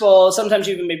forceful. Sometimes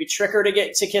you even maybe trick her to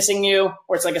get to kissing you,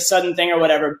 or it's like a sudden thing or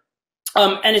whatever.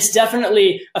 And it's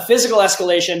definitely a physical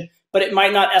escalation, but it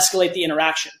might not escalate the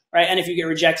interaction, right? And if you get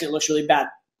rejected, it looks really bad.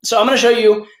 So I'm going to show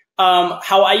you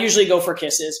how I usually go for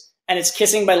kisses, and it's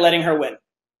kissing by letting her win.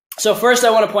 So first,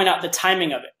 I want to point out the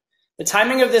timing of it. The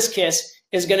timing of this kiss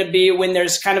is going to be when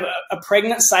there's kind of a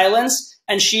pregnant silence,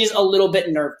 and she's a little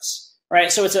bit nervous,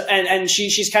 right? So it's and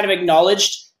she's kind of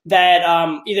acknowledged that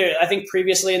either I think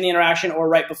previously in the interaction or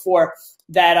right before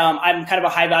that I'm kind of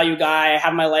a high value guy. I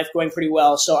have my life going pretty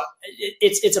well, so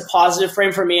it's a positive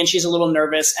frame for me, and she's a little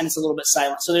nervous and it's a little bit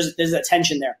silent. So there's that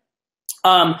tension there.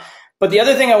 But the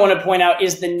other thing I want to point out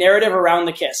is the narrative around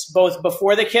the kiss, both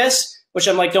before the kiss, which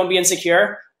I'm like, don't be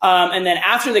insecure. And then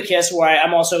after the kiss, where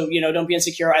I'm also, don't be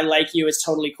insecure. I like you. It's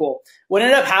totally cool. What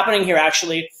ended up happening here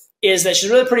actually is that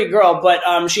she's a really pretty girl, but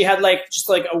she had just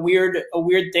a weird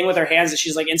thing with her hands that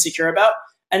she's like insecure about.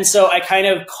 And so I kind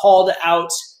of called out,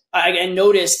 I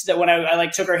noticed that when I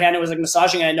took her hand and was like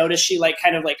massaging, and I noticed she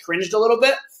kind of cringed a little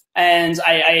bit. And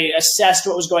I assessed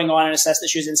what was going on and assessed that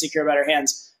she was insecure about her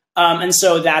hands. And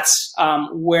so that's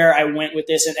where I went with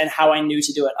this and how I knew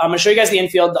to do it. I'm going to show you guys the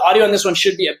infield. The audio on this one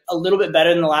should be a little bit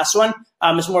better than the last one.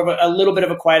 It's more of a little bit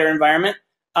of a quieter environment.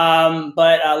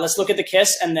 But let's look at the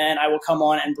kiss, and then I will come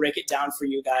on and break it down for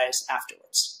you guys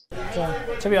afterwards.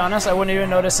 So, to be honest, I wouldn't even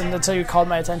notice until you called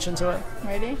my attention to it.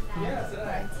 Ready? Yeah.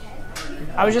 Right.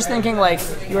 I was just thinking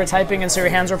you were typing and so your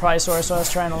hands were probably sore, so I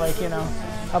was trying to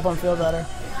help them feel better.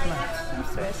 I'm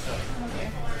stressed. Okay.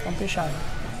 Don't be shy.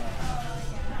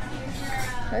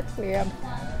 That's weird.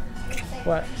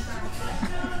 What?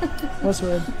 What's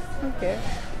weird? Okay.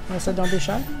 I said don't be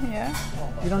shy? Yeah.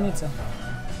 You don't need to.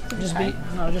 Just be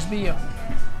you.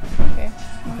 Okay.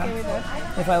 Okay with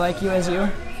that. If I like you as you,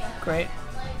 great.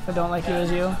 If I don't like you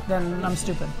as you, then I'm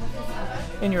stupid.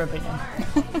 In your opinion.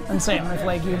 And same,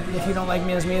 if you don't like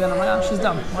me as me, then I'm like, oh, she's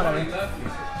dumb. Whatever.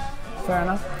 Fair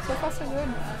enough? So far so good.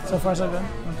 So far so good?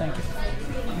 Well, thank you.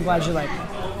 I'm glad you like me.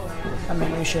 I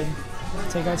mean, we should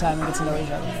take our time and get to know each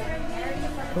other.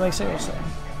 But seriously,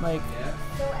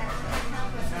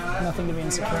 nothing to be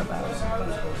insecure about.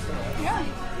 Yeah.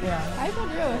 Yeah. I told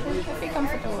you, I feel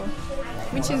comfortable.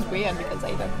 Which is weird because I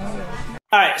don't know you.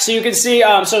 All right, so you can see,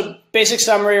 so basic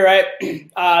summary, right?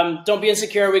 Don't be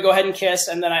insecure. We go ahead and kiss,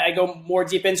 and then I go more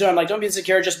deep into it. I'm like, don't be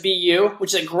insecure, just be you,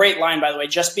 which is a great line, by the way.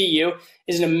 Just be you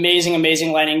is an amazing,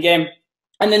 amazing line in game.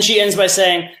 And then she ends by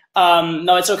saying,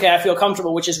 no, it's okay. I feel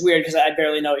comfortable, which is weird because I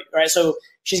barely know you, right? So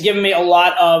she's given me a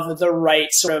lot of the right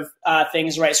sort of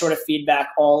things, right sort of feedback,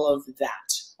 all of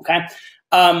that, okay?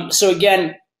 So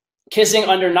again, kissing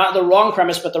under not the wrong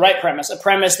premise, but the right premise, a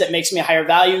premise that makes me a higher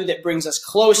value, that brings us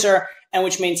closer, and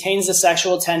which maintains the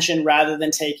sexual tension rather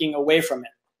than taking away from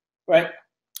it, right?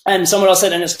 And someone else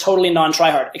said, and it's totally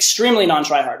non-try-hard, extremely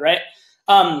non-try-hard, right?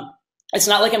 It's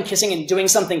not like I'm kissing and doing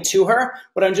something to her.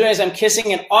 What I'm doing is I'm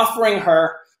kissing and offering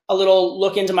her a little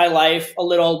look into my life, a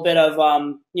little bit of,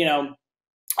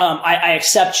 I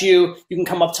accept you, you can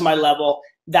come up to my level,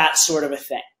 that sort of a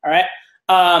thing, all right?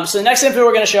 So the next info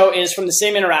we're going to show is from the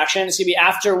same interaction. It's going to be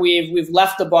after we've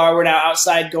left the bar. We're now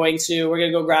outside we're going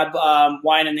to go grab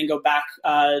wine and then go back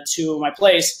to my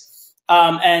place.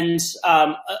 An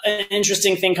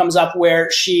interesting thing comes up where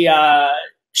she'd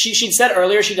said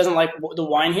earlier she doesn't like the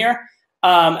wine here.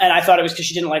 And I thought it was because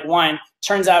she didn't like wine.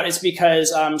 Turns out it's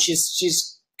because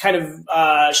she's kind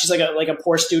of she's like a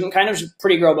poor student, kind of. She's a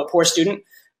pretty girl, but poor student.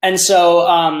 And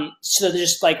so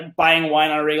just buying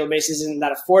wine on a regular basis isn't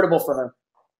that affordable for her.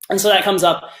 And so that comes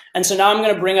up. And so now I'm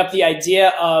going to bring up the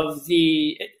idea of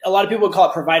a lot of people would call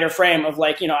it provider frame of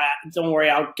don't worry,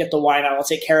 I'll get the wine. I'll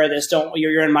take care of this.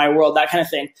 You're in my world, that kind of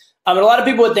thing. But a lot of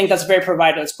people would think that's very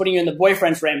provider. It's putting you in the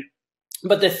boyfriend frame.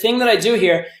 But the thing that I do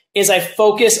here is I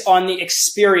focus on the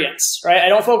experience, right? I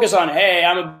don't focus on, hey,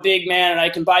 I'm a big man and I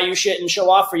can buy you shit and show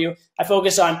off for you. I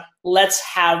focus on, let's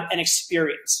have an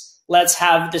experience. Let's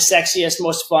have the sexiest,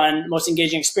 most fun, most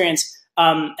engaging experience.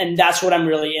 And that's what I'm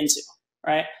really into,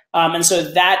 right? And so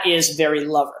that is very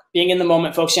lover. Being in the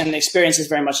moment, focusing on the experience is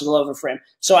very much the lover frame.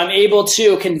 So I'm able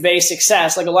to convey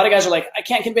success. Like a lot of guys are like, I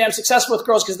can't convey I'm successful with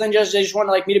girls because then they just want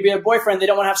like me to be a boyfriend. They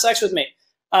don't want to have sex with me.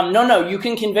 No, you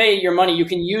can convey your money. You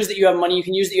can use that you have money. You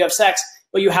can use that you have sex,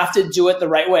 but you have to do it the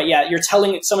right way. Yeah,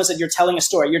 someone said you're telling a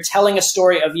story. You're telling a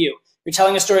story of you. You're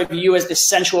telling a story of you as this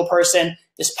sensual person,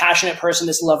 this passionate person,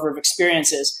 this lover of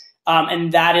experiences.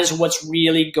 And that is what's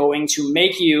really going to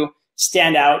make you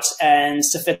stand out and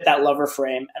to fit that lover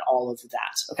frame and all of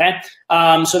that. Okay.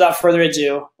 So without further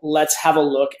ado, let's have a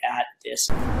look at this.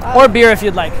 Or beer if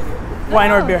you'd like. Wine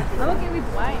or beer. I'm okay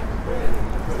with wine.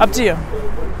 Up to you.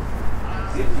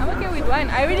 I'm okay with wine.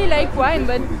 I really like wine,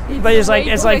 but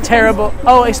it's like terrible.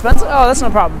 Oh, expensive? Oh, that's no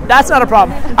problem. That's not a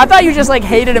problem. I thought you just like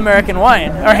hated American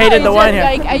wine or hated the wine here.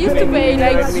 Like I used to pay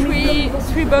like $3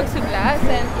 a glass,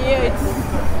 and here it's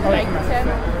like 10.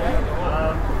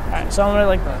 Alright, so I'm gonna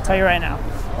like tell you right now.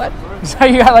 What? So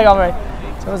you got like all right.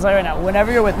 So it's like right now.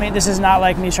 Whenever you're with me, this is not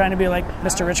like me trying to be like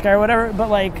Mr. Rich Guy or whatever, but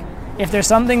like if there's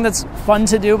something that's fun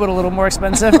to do but a little more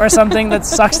expensive, or something that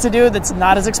sucks to do that's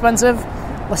not as expensive,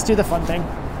 let's do the fun thing.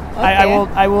 Okay.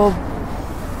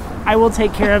 I will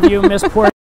take care of you, Miss Poor.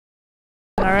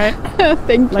 All right.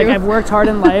 Thank you. Like I've worked hard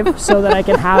in life so that I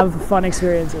can have fun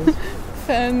experiences.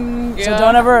 Yeah. So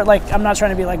don't ever like. I'm not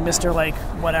trying to be like Mr. like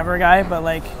whatever guy, but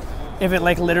like if it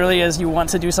like literally is you want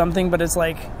to do something, but it's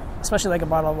like especially like a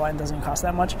bottle of wine doesn't even cost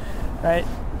that much, right?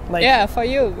 Like yeah, for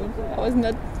you. I was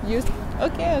not used.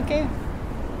 Okay.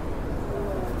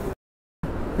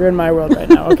 You're in my world right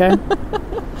now. Okay.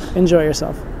 Enjoy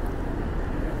yourself.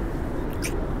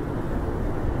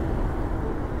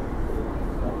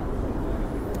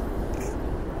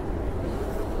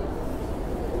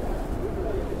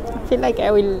 I feel like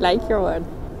I will like your word.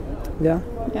 Yeah.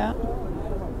 Yeah.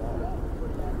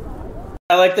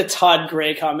 I like the Todd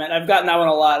Gray comment. I've gotten that one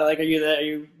a lot. Like, are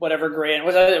you whatever Gray? And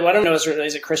I don't know, is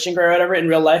it Christian Gray or whatever in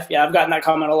real life? Yeah, I've gotten that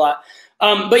comment a lot.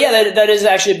 But yeah, that is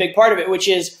actually a big part of it, which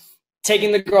is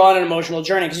taking the girl on an emotional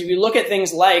journey. Because if you look at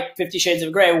things like 50 Shades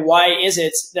of Grey, why is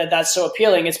it that that's so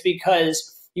appealing? It's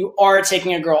because you are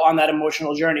taking a girl on that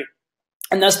emotional journey.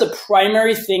 And that's the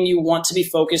primary thing you want to be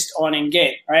focused on in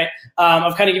game, right?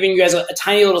 I've kind of given you guys a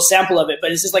tiny little sample of it, but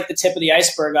this is like the tip of the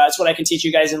iceberg. It's what I can teach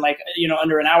you guys in like,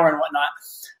 under an hour and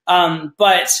whatnot.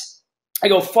 But I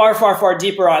go far, far, far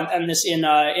deeper on this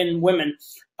in women.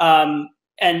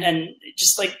 And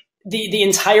just like the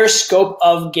entire scope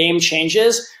of game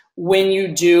changes when you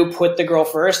do put the girl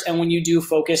first and when you do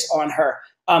focus on her.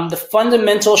 The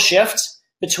fundamental shift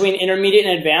between intermediate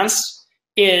and advanced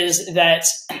is that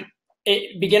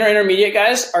beginner intermediate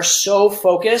guys are so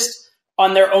focused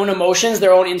on their own emotions,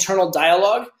 their own internal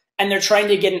dialogue, and they're trying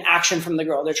to get an action from the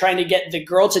girl. They're trying to get the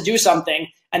girl to do something,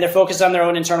 and they're focused on their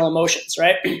own internal emotions,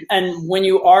 right? And when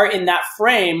you are in that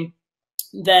frame,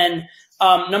 then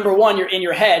number one, you're in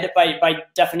your head. By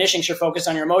definition, you're focused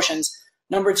on your emotions.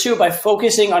 Number two, by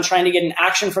focusing on trying to get an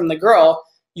action from the girl,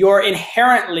 you're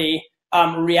inherently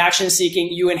reaction seeking.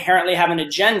 You inherently have an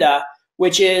agenda,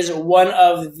 which is one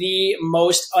of the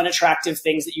most unattractive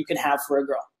things that you can have for a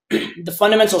girl. The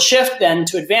fundamental shift then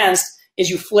to advanced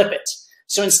is you flip it.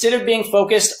 So instead of being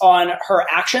focused on her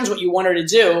actions, what you want her to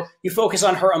do, you focus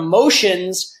on her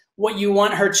emotions, what you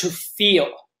want her to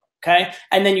feel, okay?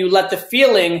 And then you let the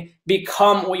feeling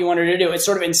become what you want her to do. It's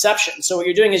sort of inception. So what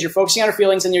you're doing is you're focusing on her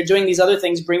feelings and you're doing these other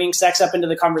things, bringing sex up into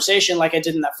the conversation like I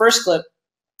did in that first clip.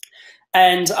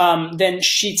 And then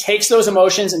she takes those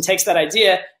emotions and takes that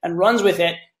idea and runs with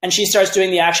it. And she starts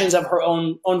doing the actions of her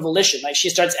own volition. Like she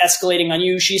starts escalating on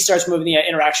you. She starts moving the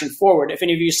interaction forward. If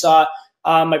any of you saw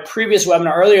my previous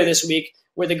webinar earlier this week,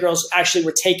 where the girls actually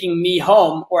were taking me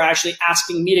home or actually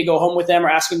asking me to go home with them or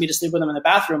asking me to sleep with them in the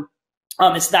bathroom,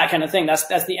 it's that kind of thing.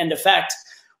 That's the end effect,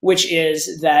 which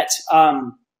is that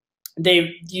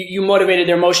you motivated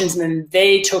their emotions and then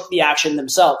they took the action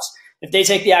themselves. If they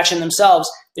take the action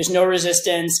themselves, there's no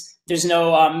resistance, there's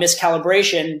no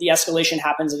miscalibration. The escalation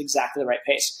happens at exactly the right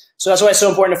pace. So that's why it's so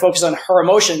important to focus on her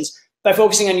emotions. By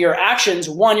focusing on your actions,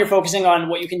 one, you're focusing on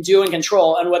what you can do and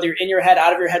control, and whether you're in your head,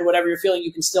 out of your head, whatever you're feeling,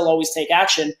 you can still always take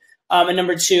action. And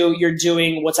number two, you're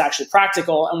doing what's actually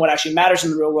practical and what actually matters in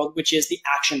the real world, which is the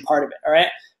action part of it, all right?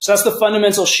 So that's the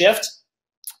fundamental shift,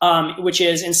 which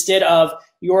is instead of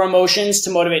your emotions to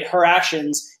motivate her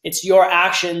actions, it's your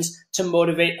actions to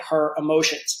motivate her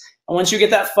emotions. And once you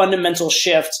get that fundamental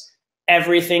shift,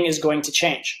 everything is going to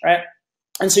change, right?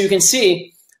 And so you can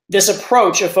see this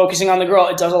approach of focusing on the girl,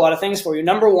 it does a lot of things for you.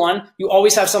 Number one, you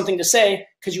always have something to say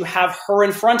because you have her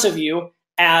in front of you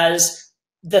as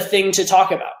the thing to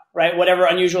talk about, right? Whatever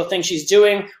unusual thing she's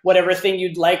doing, whatever thing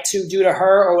you'd like to do to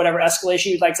her or whatever escalation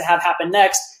you'd like to have happen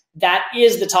next, that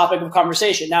is the topic of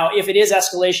conversation. Now, if it is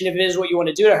escalation, if it is what you want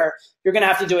to do to her, you're going to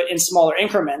have to do it in smaller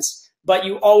increments. But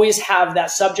you always have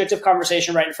that subject of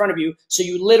conversation right in front of you. So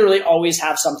you literally always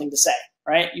have something to say,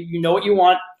 right? You know what you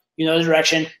want, you know the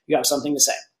direction, you have something to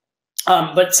say.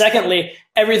 But secondly,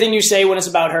 everything you say when it's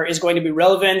about her is going to be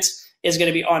relevant, is going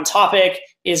to be on topic,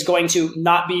 is going to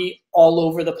not be all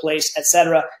over the place,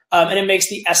 etc. And it makes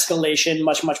the escalation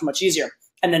much, much, much easier.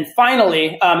 And then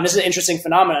finally, this is an interesting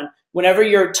phenomenon, whenever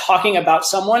you're talking about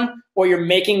someone or you're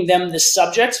making them the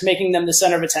subject, making them the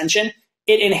center of attention,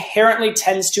 it inherently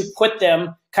tends to put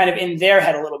them kind of in their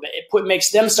head a little bit. It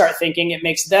makes them start thinking, it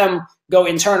makes them go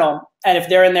internal. And if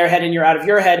they're in their head and you're out of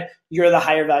your head, you're the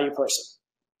higher value person.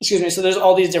 Excuse me. So there's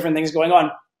all these different things going on.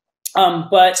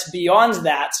 But beyond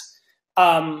that,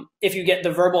 if you get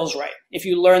the verbals right, if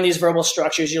you learn these verbal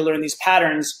structures, you learn these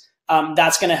patterns,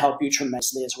 that's going to help you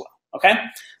tremendously as well. Okay.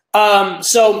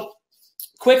 So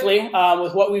quickly,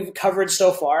 with what we've covered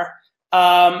so far,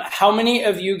 how many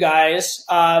of you guys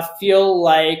feel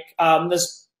like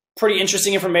this pretty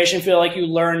interesting information, feel like you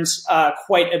learned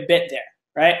quite a bit there,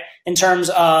 right? In terms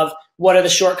of what are the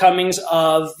shortcomings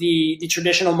of the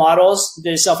traditional models,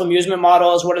 the self-amusement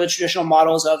models, what are the traditional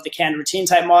models of the canned routine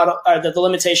type model, or the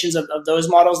limitations of those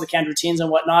models, the canned routines and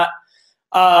whatnot.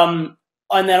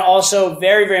 And then also,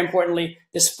 very, very importantly,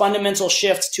 this fundamental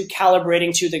shift to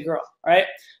calibrating to the girl, right?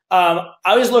 I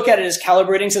always look at it as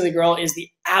calibrating to the girl is the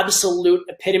absolute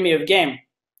epitome of game.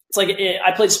 It's like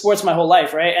I played sports my whole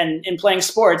life, right? And in playing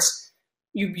sports,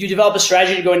 you develop a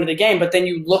strategy to go into the game, but then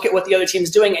you look at what the other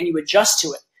team's doing and you adjust to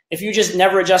it. If you just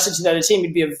never adjusted to the other team,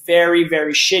 you'd be a very,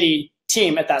 very shitty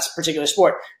team at that particular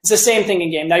sport. It's the same thing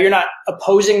in game. Now, you're not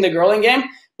opposing the girl in game,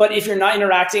 but if you're not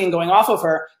interacting and going off of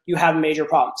her, you have major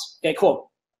problems. Okay,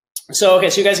 cool. So, okay,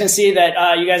 so you guys can see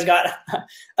that you guys got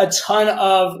a ton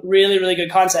of really, really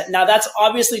good content. Now, that's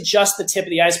obviously just the tip of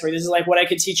the iceberg. This is like what I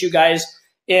could teach you guys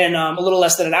in a little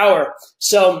less than an hour.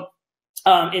 So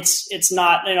it's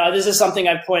not, you know, this is something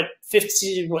I've put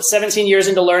 17 years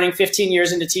into learning, 15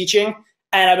 years into teaching.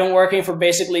 And I've been working for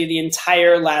basically the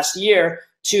entire last year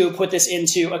to put this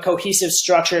into a cohesive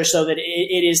structure so that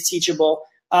it is teachable.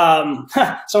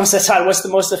 Someone said, Todd, what's the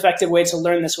most effective way to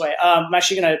learn this way? I'm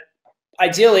actually going to,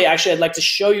 ideally, actually, I'd like to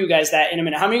show you guys that in a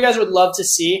minute. How many of you guys would love to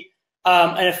see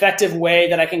an effective way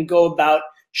that I can go about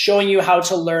showing you how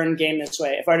to learn game this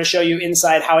way? If I were to show you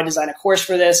inside how I design a course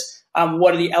for this,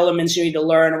 what are the elements you need to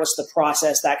learn? What's the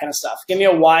process? That kind of stuff. Give me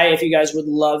a Y if you guys would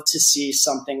love to see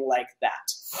something like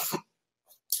that.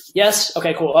 Yes?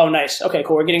 Okay, cool. Oh, nice. Okay,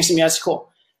 cool. We're getting some yes. Cool.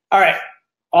 All right.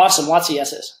 Awesome. Lots of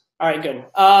yeses. All right, good.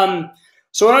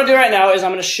 So what I'm going to do right now is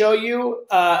I'm going to show you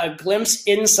a glimpse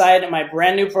inside my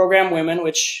brand new program, Women,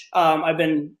 which I've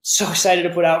been so excited to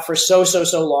put out for so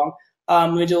long.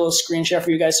 Let me do a little screen share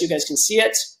for you guys so you guys can see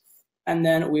it, and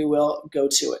then we will go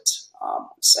to it. 1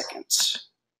 second.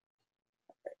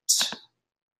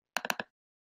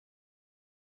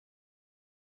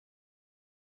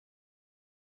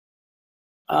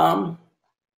 All right.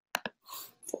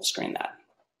 Full screen that.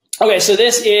 Okay, so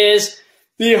this is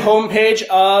the homepage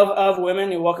of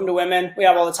Women. Welcome to Women. We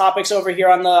have all the topics over here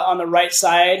on the right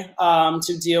side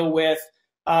to deal with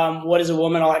what is a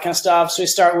woman, all that kind of stuff. So we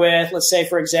start with, let's say,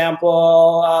 for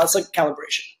example, let's look at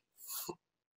calibration.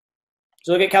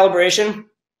 So look at calibration.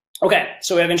 Okay,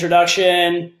 so we have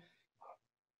introduction,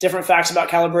 different facts about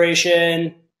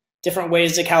calibration, different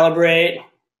ways to calibrate,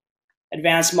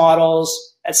 advanced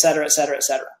models, et cetera, et cetera, et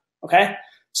cetera. Okay,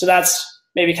 so that's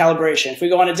maybe calibration. If we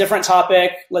go on a different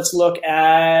topic, let's look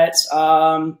at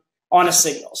honest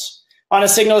signals.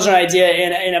 Honest signals are an idea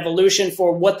in evolution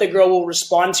for what the girl will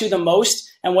respond to the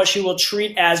most and what she will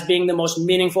treat as being the most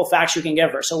meaningful facts you can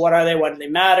give her. So what are they? What do they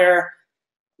matter?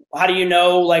 How do you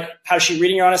know, like, how's she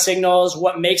reading your honest signals?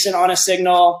 What makes an honest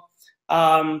signal?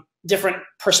 Different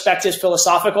perspectives,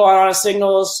 philosophical on honest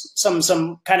signals,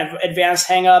 some kind of advanced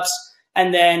hangups,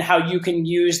 and then how you can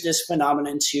use this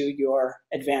phenomenon to your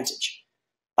advantage.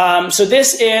 So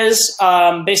this is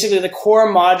basically the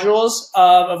core modules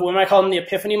of Women. I call them the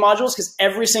epiphany modules because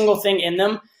every single thing in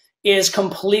them is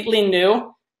completely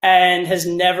new and has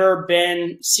never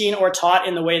been seen or taught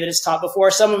in the way that it's taught before.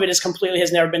 Some of it is completely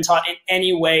has never been taught in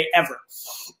any way ever.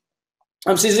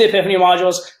 So these are the epiphany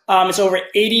modules. It's over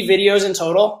 80 videos in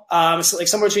total. It's like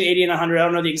somewhere between 80 and 100. I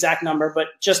don't know the exact number, but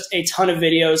just a ton of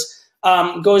videos.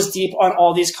 Goes deep on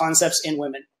all these concepts in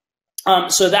Women.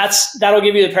 So that'll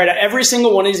give you the paradigm. Every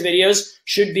single one of these videos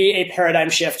should be a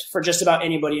paradigm shift for just about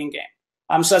anybody in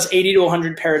game. So that's 80 to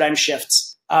 100 paradigm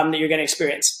shifts that you're going to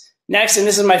experience. Next, and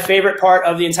this is my favorite part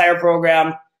of the entire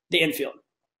program, the infield.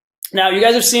 Now, you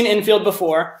guys have seen infield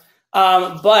before,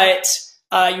 but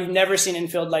you've never seen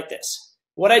infield like this.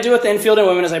 what I do with the infield and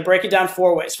women is I break it down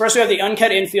 4 ways. First, we have the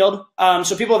uncut infield.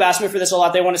 So people have asked me for this a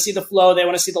lot. They want to see the flow. They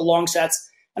want to see the long sets.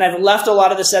 And I've left a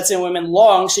lot of the sets in women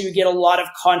long so you get a lot of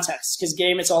context, because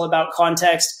game, it's all about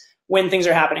context when things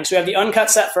are happening. So we have the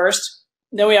uncut set first.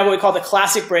 Then we have what we call the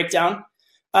classic breakdown.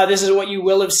 This is what you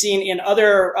will have seen in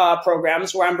other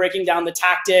programs, where I'm breaking down the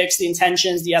tactics, the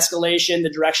intentions, the escalation, the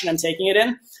direction I'm taking it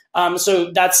in. So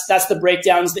that's the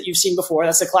breakdowns that you've seen before.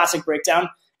 That's the classic breakdown.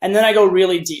 And then I go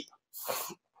really deep.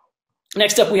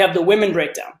 Next up, we have the women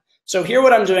breakdown. So here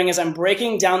what I'm doing is I'm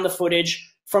breaking down the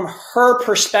footage from her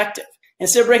perspective.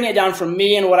 Instead of breaking it down from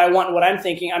me and what I want and what I'm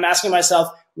thinking, I'm asking myself,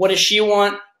 what does she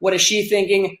want? What is she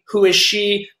thinking? Who is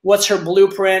she? What's her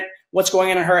blueprint? What's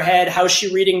going on in her head? How is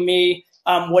she reading me?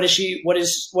 What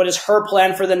is her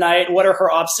plan for the night? What are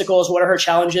her obstacles? What are her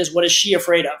challenges? What is she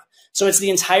afraid of? So it's the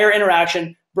entire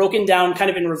interaction broken down kind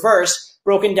of in reverse,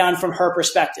 broken down from her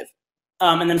perspective.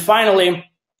 And then finally,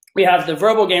 we have the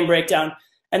verbal game breakdown.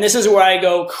 And this is where I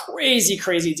go crazy,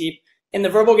 crazy deep. In the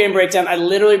verbal game breakdown, I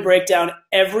literally break down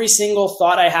every single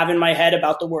thought I have in my head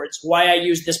about the words, why I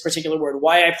use this particular word,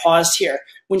 why I paused here.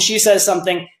 When she says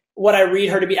something, what I read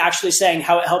her to be actually saying,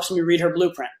 how it helps me read her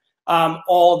blueprint,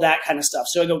 all that kind of stuff.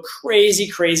 So I go crazy,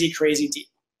 crazy, crazy deep,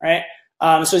 right?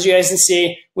 So as you guys can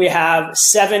see, we have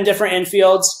 7 different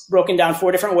infields broken down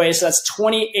 4 different ways. So that's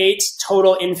 28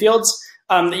 total infields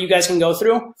that you guys can go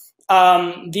through.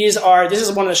 This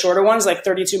is one of the shorter ones, like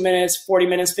 32 minutes, 40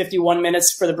 minutes, 51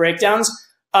 minutes for the breakdowns.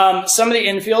 Some of the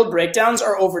infield breakdowns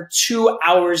are over 2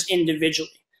 hours individually.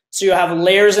 So you have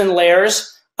layers and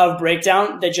layers of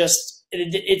breakdown that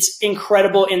it's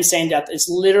incredible, insane depth. It's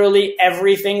literally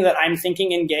everything that I'm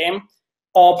thinking in game,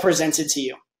 all presented to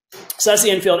you. So that's the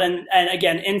infield. And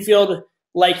again, infield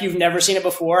like you've never seen it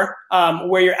before,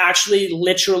 where you're actually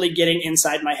literally getting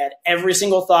inside my head. Every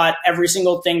single thought, every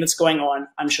single thing that's going on,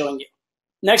 I'm showing you.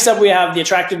 Next up, we have the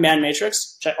Attractive Man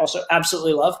Matrix, which I also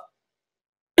absolutely love.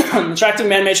 Attractive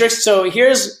Man Matrix. So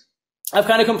I've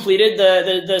kind of completed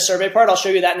the survey part. I'll show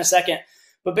you that in a second.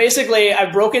 But basically,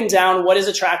 I've broken down what is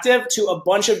attractive to a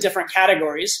bunch of different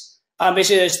categories.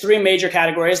 Basically, there's 3 major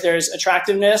categories. There's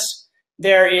attractiveness,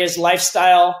 there is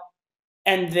lifestyle,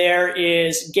 and there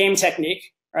is game technique,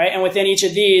 right? And within each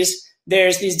of these,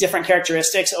 there's these different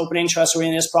characteristics: opening,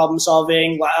 trustworthiness, problem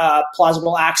solving,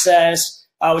 plausible access,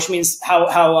 which means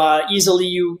how easily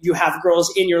you have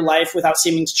girls in your life without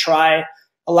seeming to try,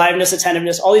 aliveness,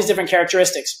 attentiveness, all these different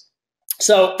characteristics.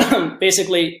 So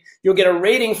basically, you'll get a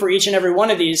rating for each and every one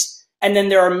of these, and then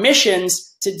there are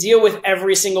missions to deal with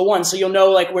every single one. So you'll know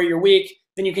like where you're weak,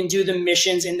 then you can do the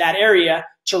missions in that area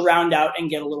to round out and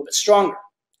get a little bit stronger.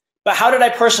 But how did I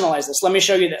personalize this? Let me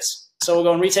show you this. So we'll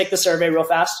go and retake the survey real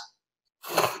fast.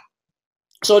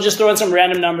 So we'll just throw in some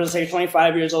random numbers. Say you're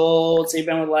 25 years old. Say you've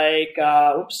been with like,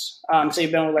 say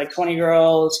you've been with like 20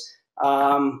 girls.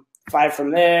 5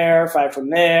 from there, 5 from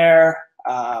there,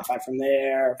 5 from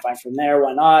there, 5 from there.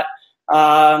 Why not?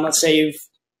 Let's say you've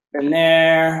been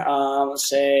there. Let's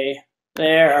say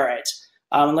there. All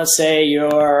right. Let's say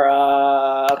you're,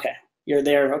 okay, you're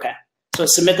there. Okay. So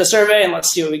submit the survey and let's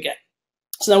see what we get.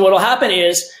 So then what will happen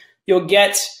is you'll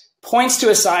get points to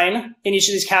assign in each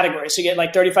of these categories. So you get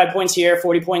like 35 points here,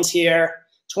 40 points here,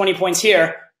 20 points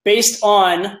here, based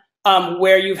on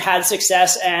where you've had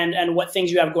success and what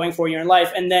things you have going for you in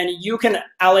life. And then you can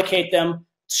allocate them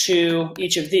to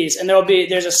each of these. And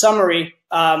there's a summary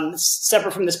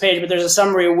separate from this page, but there's a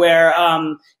summary where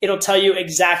it'll tell you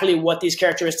exactly what these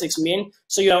characteristics mean.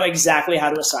 So you know exactly how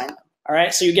to assign them. All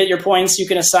right. So you get your points. You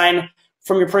can assign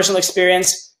from your personal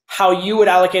experience how you would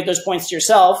allocate those points to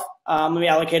yourself. Let me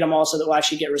allocate them all so that we'll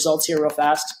actually get results here real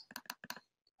fast.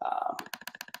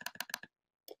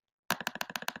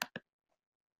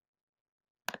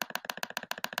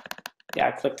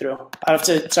 Yeah, click through. I have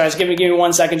to, sorry, give me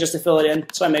 1 second just to fill it in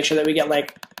so I make sure that we get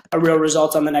like a real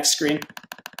result on the next screen.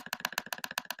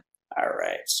 All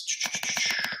right.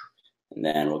 And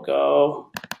then we'll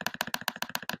go.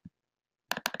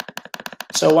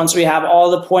 So once we have all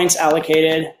the points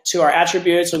allocated to our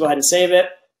attributes, we'll go ahead and save it.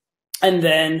 And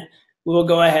then we will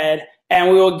go ahead and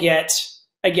we will get,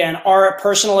 again, our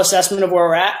personal assessment of where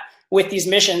we're at with these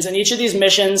missions. And each of these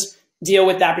missions deal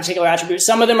with that particular attribute.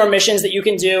 Some of them are missions that you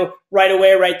can do right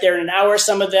away, right there in an hour.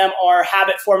 Some of them are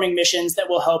habit-forming missions that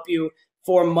will help you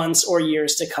for months or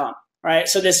years to come, right?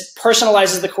 So this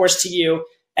personalizes the course to you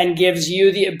and gives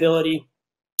you the ability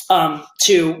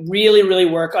to really, really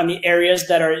work on the areas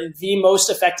that are the most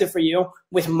effective for you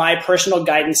with my personal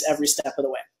guidance every step of the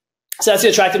way. So that's the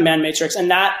Attractive Man Matrix. And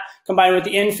that, combined with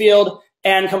the infield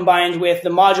and combined with the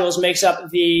modules, makes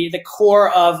up the core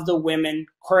of the women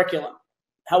curriculum.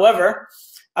 However,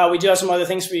 we do have some other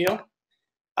things for you.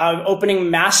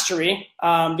 opening mastery,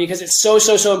 because it's so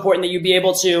important that you be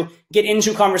able to get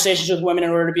into conversations with women in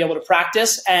order to be able to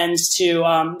practice, and to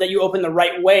that you open the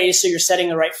right way, so you're setting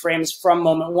the right frames from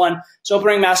moment one. So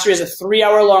opening mastery is a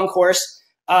 3-hour-long course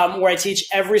where I teach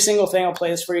every single thing. I'll play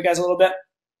this for you guys a little bit.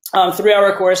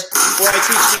 3-hour course where I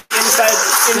teach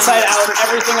you inside out,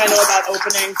 everything I know about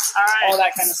opening, all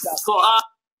that kind of stuff. Cool.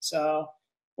 So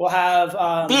we'll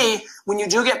have B, when you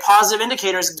do get positive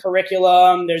indicators,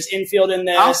 curriculum, there's infield in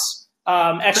this,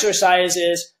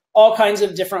 exercises, all kinds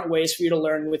of different ways for you to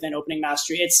learn within Opening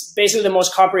Mastery. It's basically the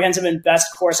most comprehensive and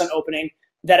best course on opening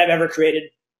that I've ever created.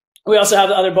 We also have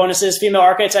the other bonuses: Female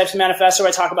Archetypes Manifesto,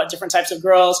 I talk about different types of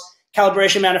girls.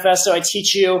 Calibration Manifesto, I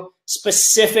teach you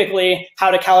specifically how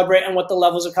to calibrate and what the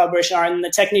levels of calibration are. And the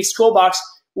Techniques Toolbox,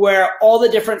 where all the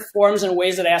different forms and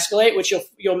ways that I escalate, which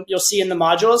you'll see in the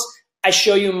modules, I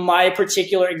show you my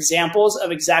particular examples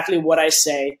of exactly what I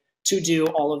say to do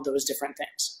all of those different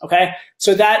things. Okay,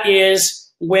 so that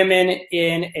is Women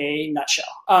in a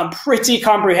nutshell. Pretty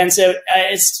comprehensive.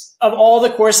 It's, of all the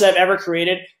courses I've ever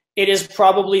created, it is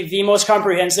probably the most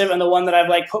comprehensive and the one that I've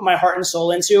like put my heart and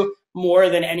soul into more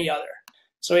than any other.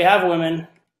 So we have Women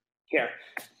here.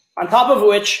 On top of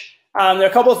which, there are a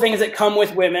couple of things that come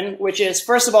with Women, which is,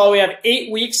 first of all, we have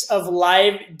 8 weeks of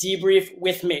live debrief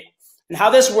with me. And how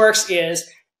this works is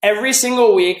every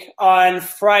single week on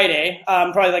Friday,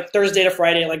 probably like Thursday to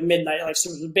Friday, like midnight, like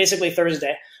basically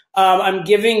Thursday, I'm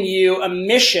giving you a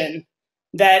mission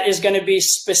that is going to be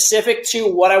specific to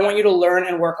what I want you to learn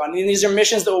and work on. And these are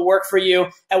missions that will work for you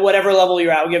at whatever level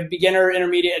you're at. We have beginner,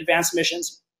 intermediate, advanced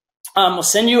missions. We'll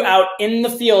send you out in the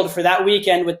field for that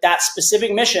weekend with that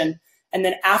specific mission. And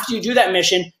then after you do that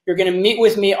mission, you're going to meet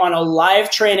with me on a live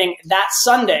training that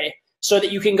Sunday so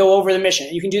that you can go over the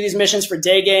mission. You can do these missions for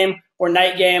day game or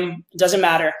night game. It doesn't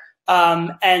matter.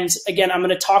 And again, I'm going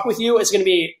to talk with you. It's going to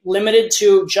be limited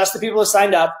to just the people who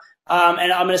signed up.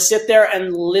 And I'm going to sit there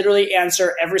and literally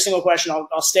answer every single question.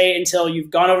 I'll stay until you've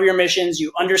gone over your missions.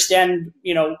 You understand,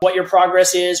 what your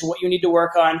progress is, what you need to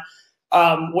work on,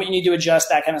 what you need to adjust,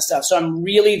 that kind of stuff. So I'm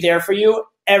really there for you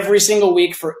every single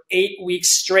week for 8 weeks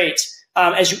straight.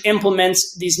 As you implement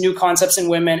these new concepts in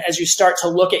Women, as you start to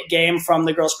look at game from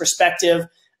the girl's perspective,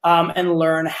 and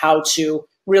learn how to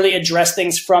really address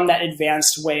things from that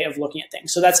advanced way of looking at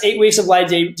things. So that's 8 weeks of live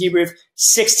debrief,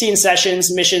 16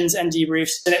 sessions, missions, and debriefs.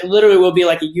 And it literally will be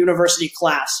like a university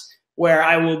class where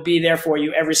I will be there for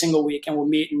you every single week, and we'll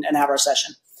meet and have our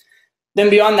session.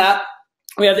 Then beyond that,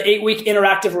 we have the 8-week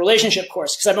interactive relationship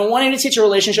course, because I've been wanting to teach a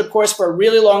relationship course for a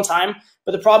really long time.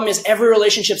 But the problem is every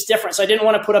relationship's different. So I didn't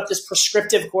want to put up this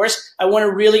prescriptive course. I want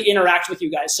to really interact with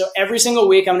you guys. So every single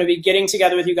week, I'm going to be getting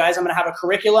together with you guys. I'm going to have a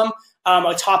curriculum,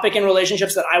 a topic in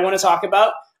relationships that I want to talk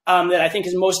about, that I think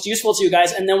is most useful to you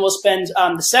guys. And then we'll spend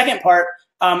the second part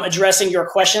addressing your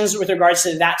questions with regards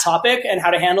to that topic and how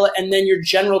to handle it, and then your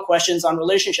general questions on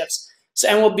relationships. So,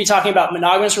 and we'll be talking about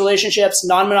monogamous relationships,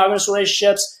 non-monogamous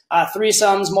relationships,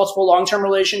 threesomes, multiple long-term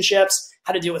relationships,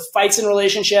 how to deal with fights in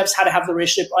relationships, how to have the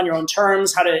relationship on your own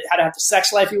terms, how to have the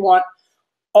sex life you want.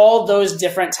 All those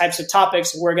different types of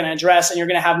topics we're going to address, and you're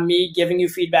going to have me giving you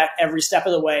feedback every step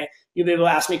of the way. You'll be able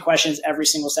to ask me questions every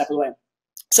single step of the way.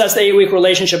 So that's the 8-week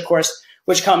relationship course,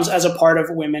 which comes as a part of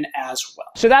Women as well.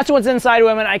 So that's what's inside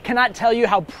Women. I cannot tell you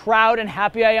how proud and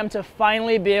happy I am to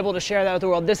finally be able to share that with the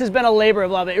world. This has been a labor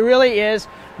of love. It really is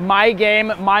my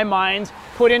game, my mind,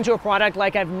 put into a product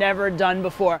like I've never done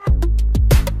before.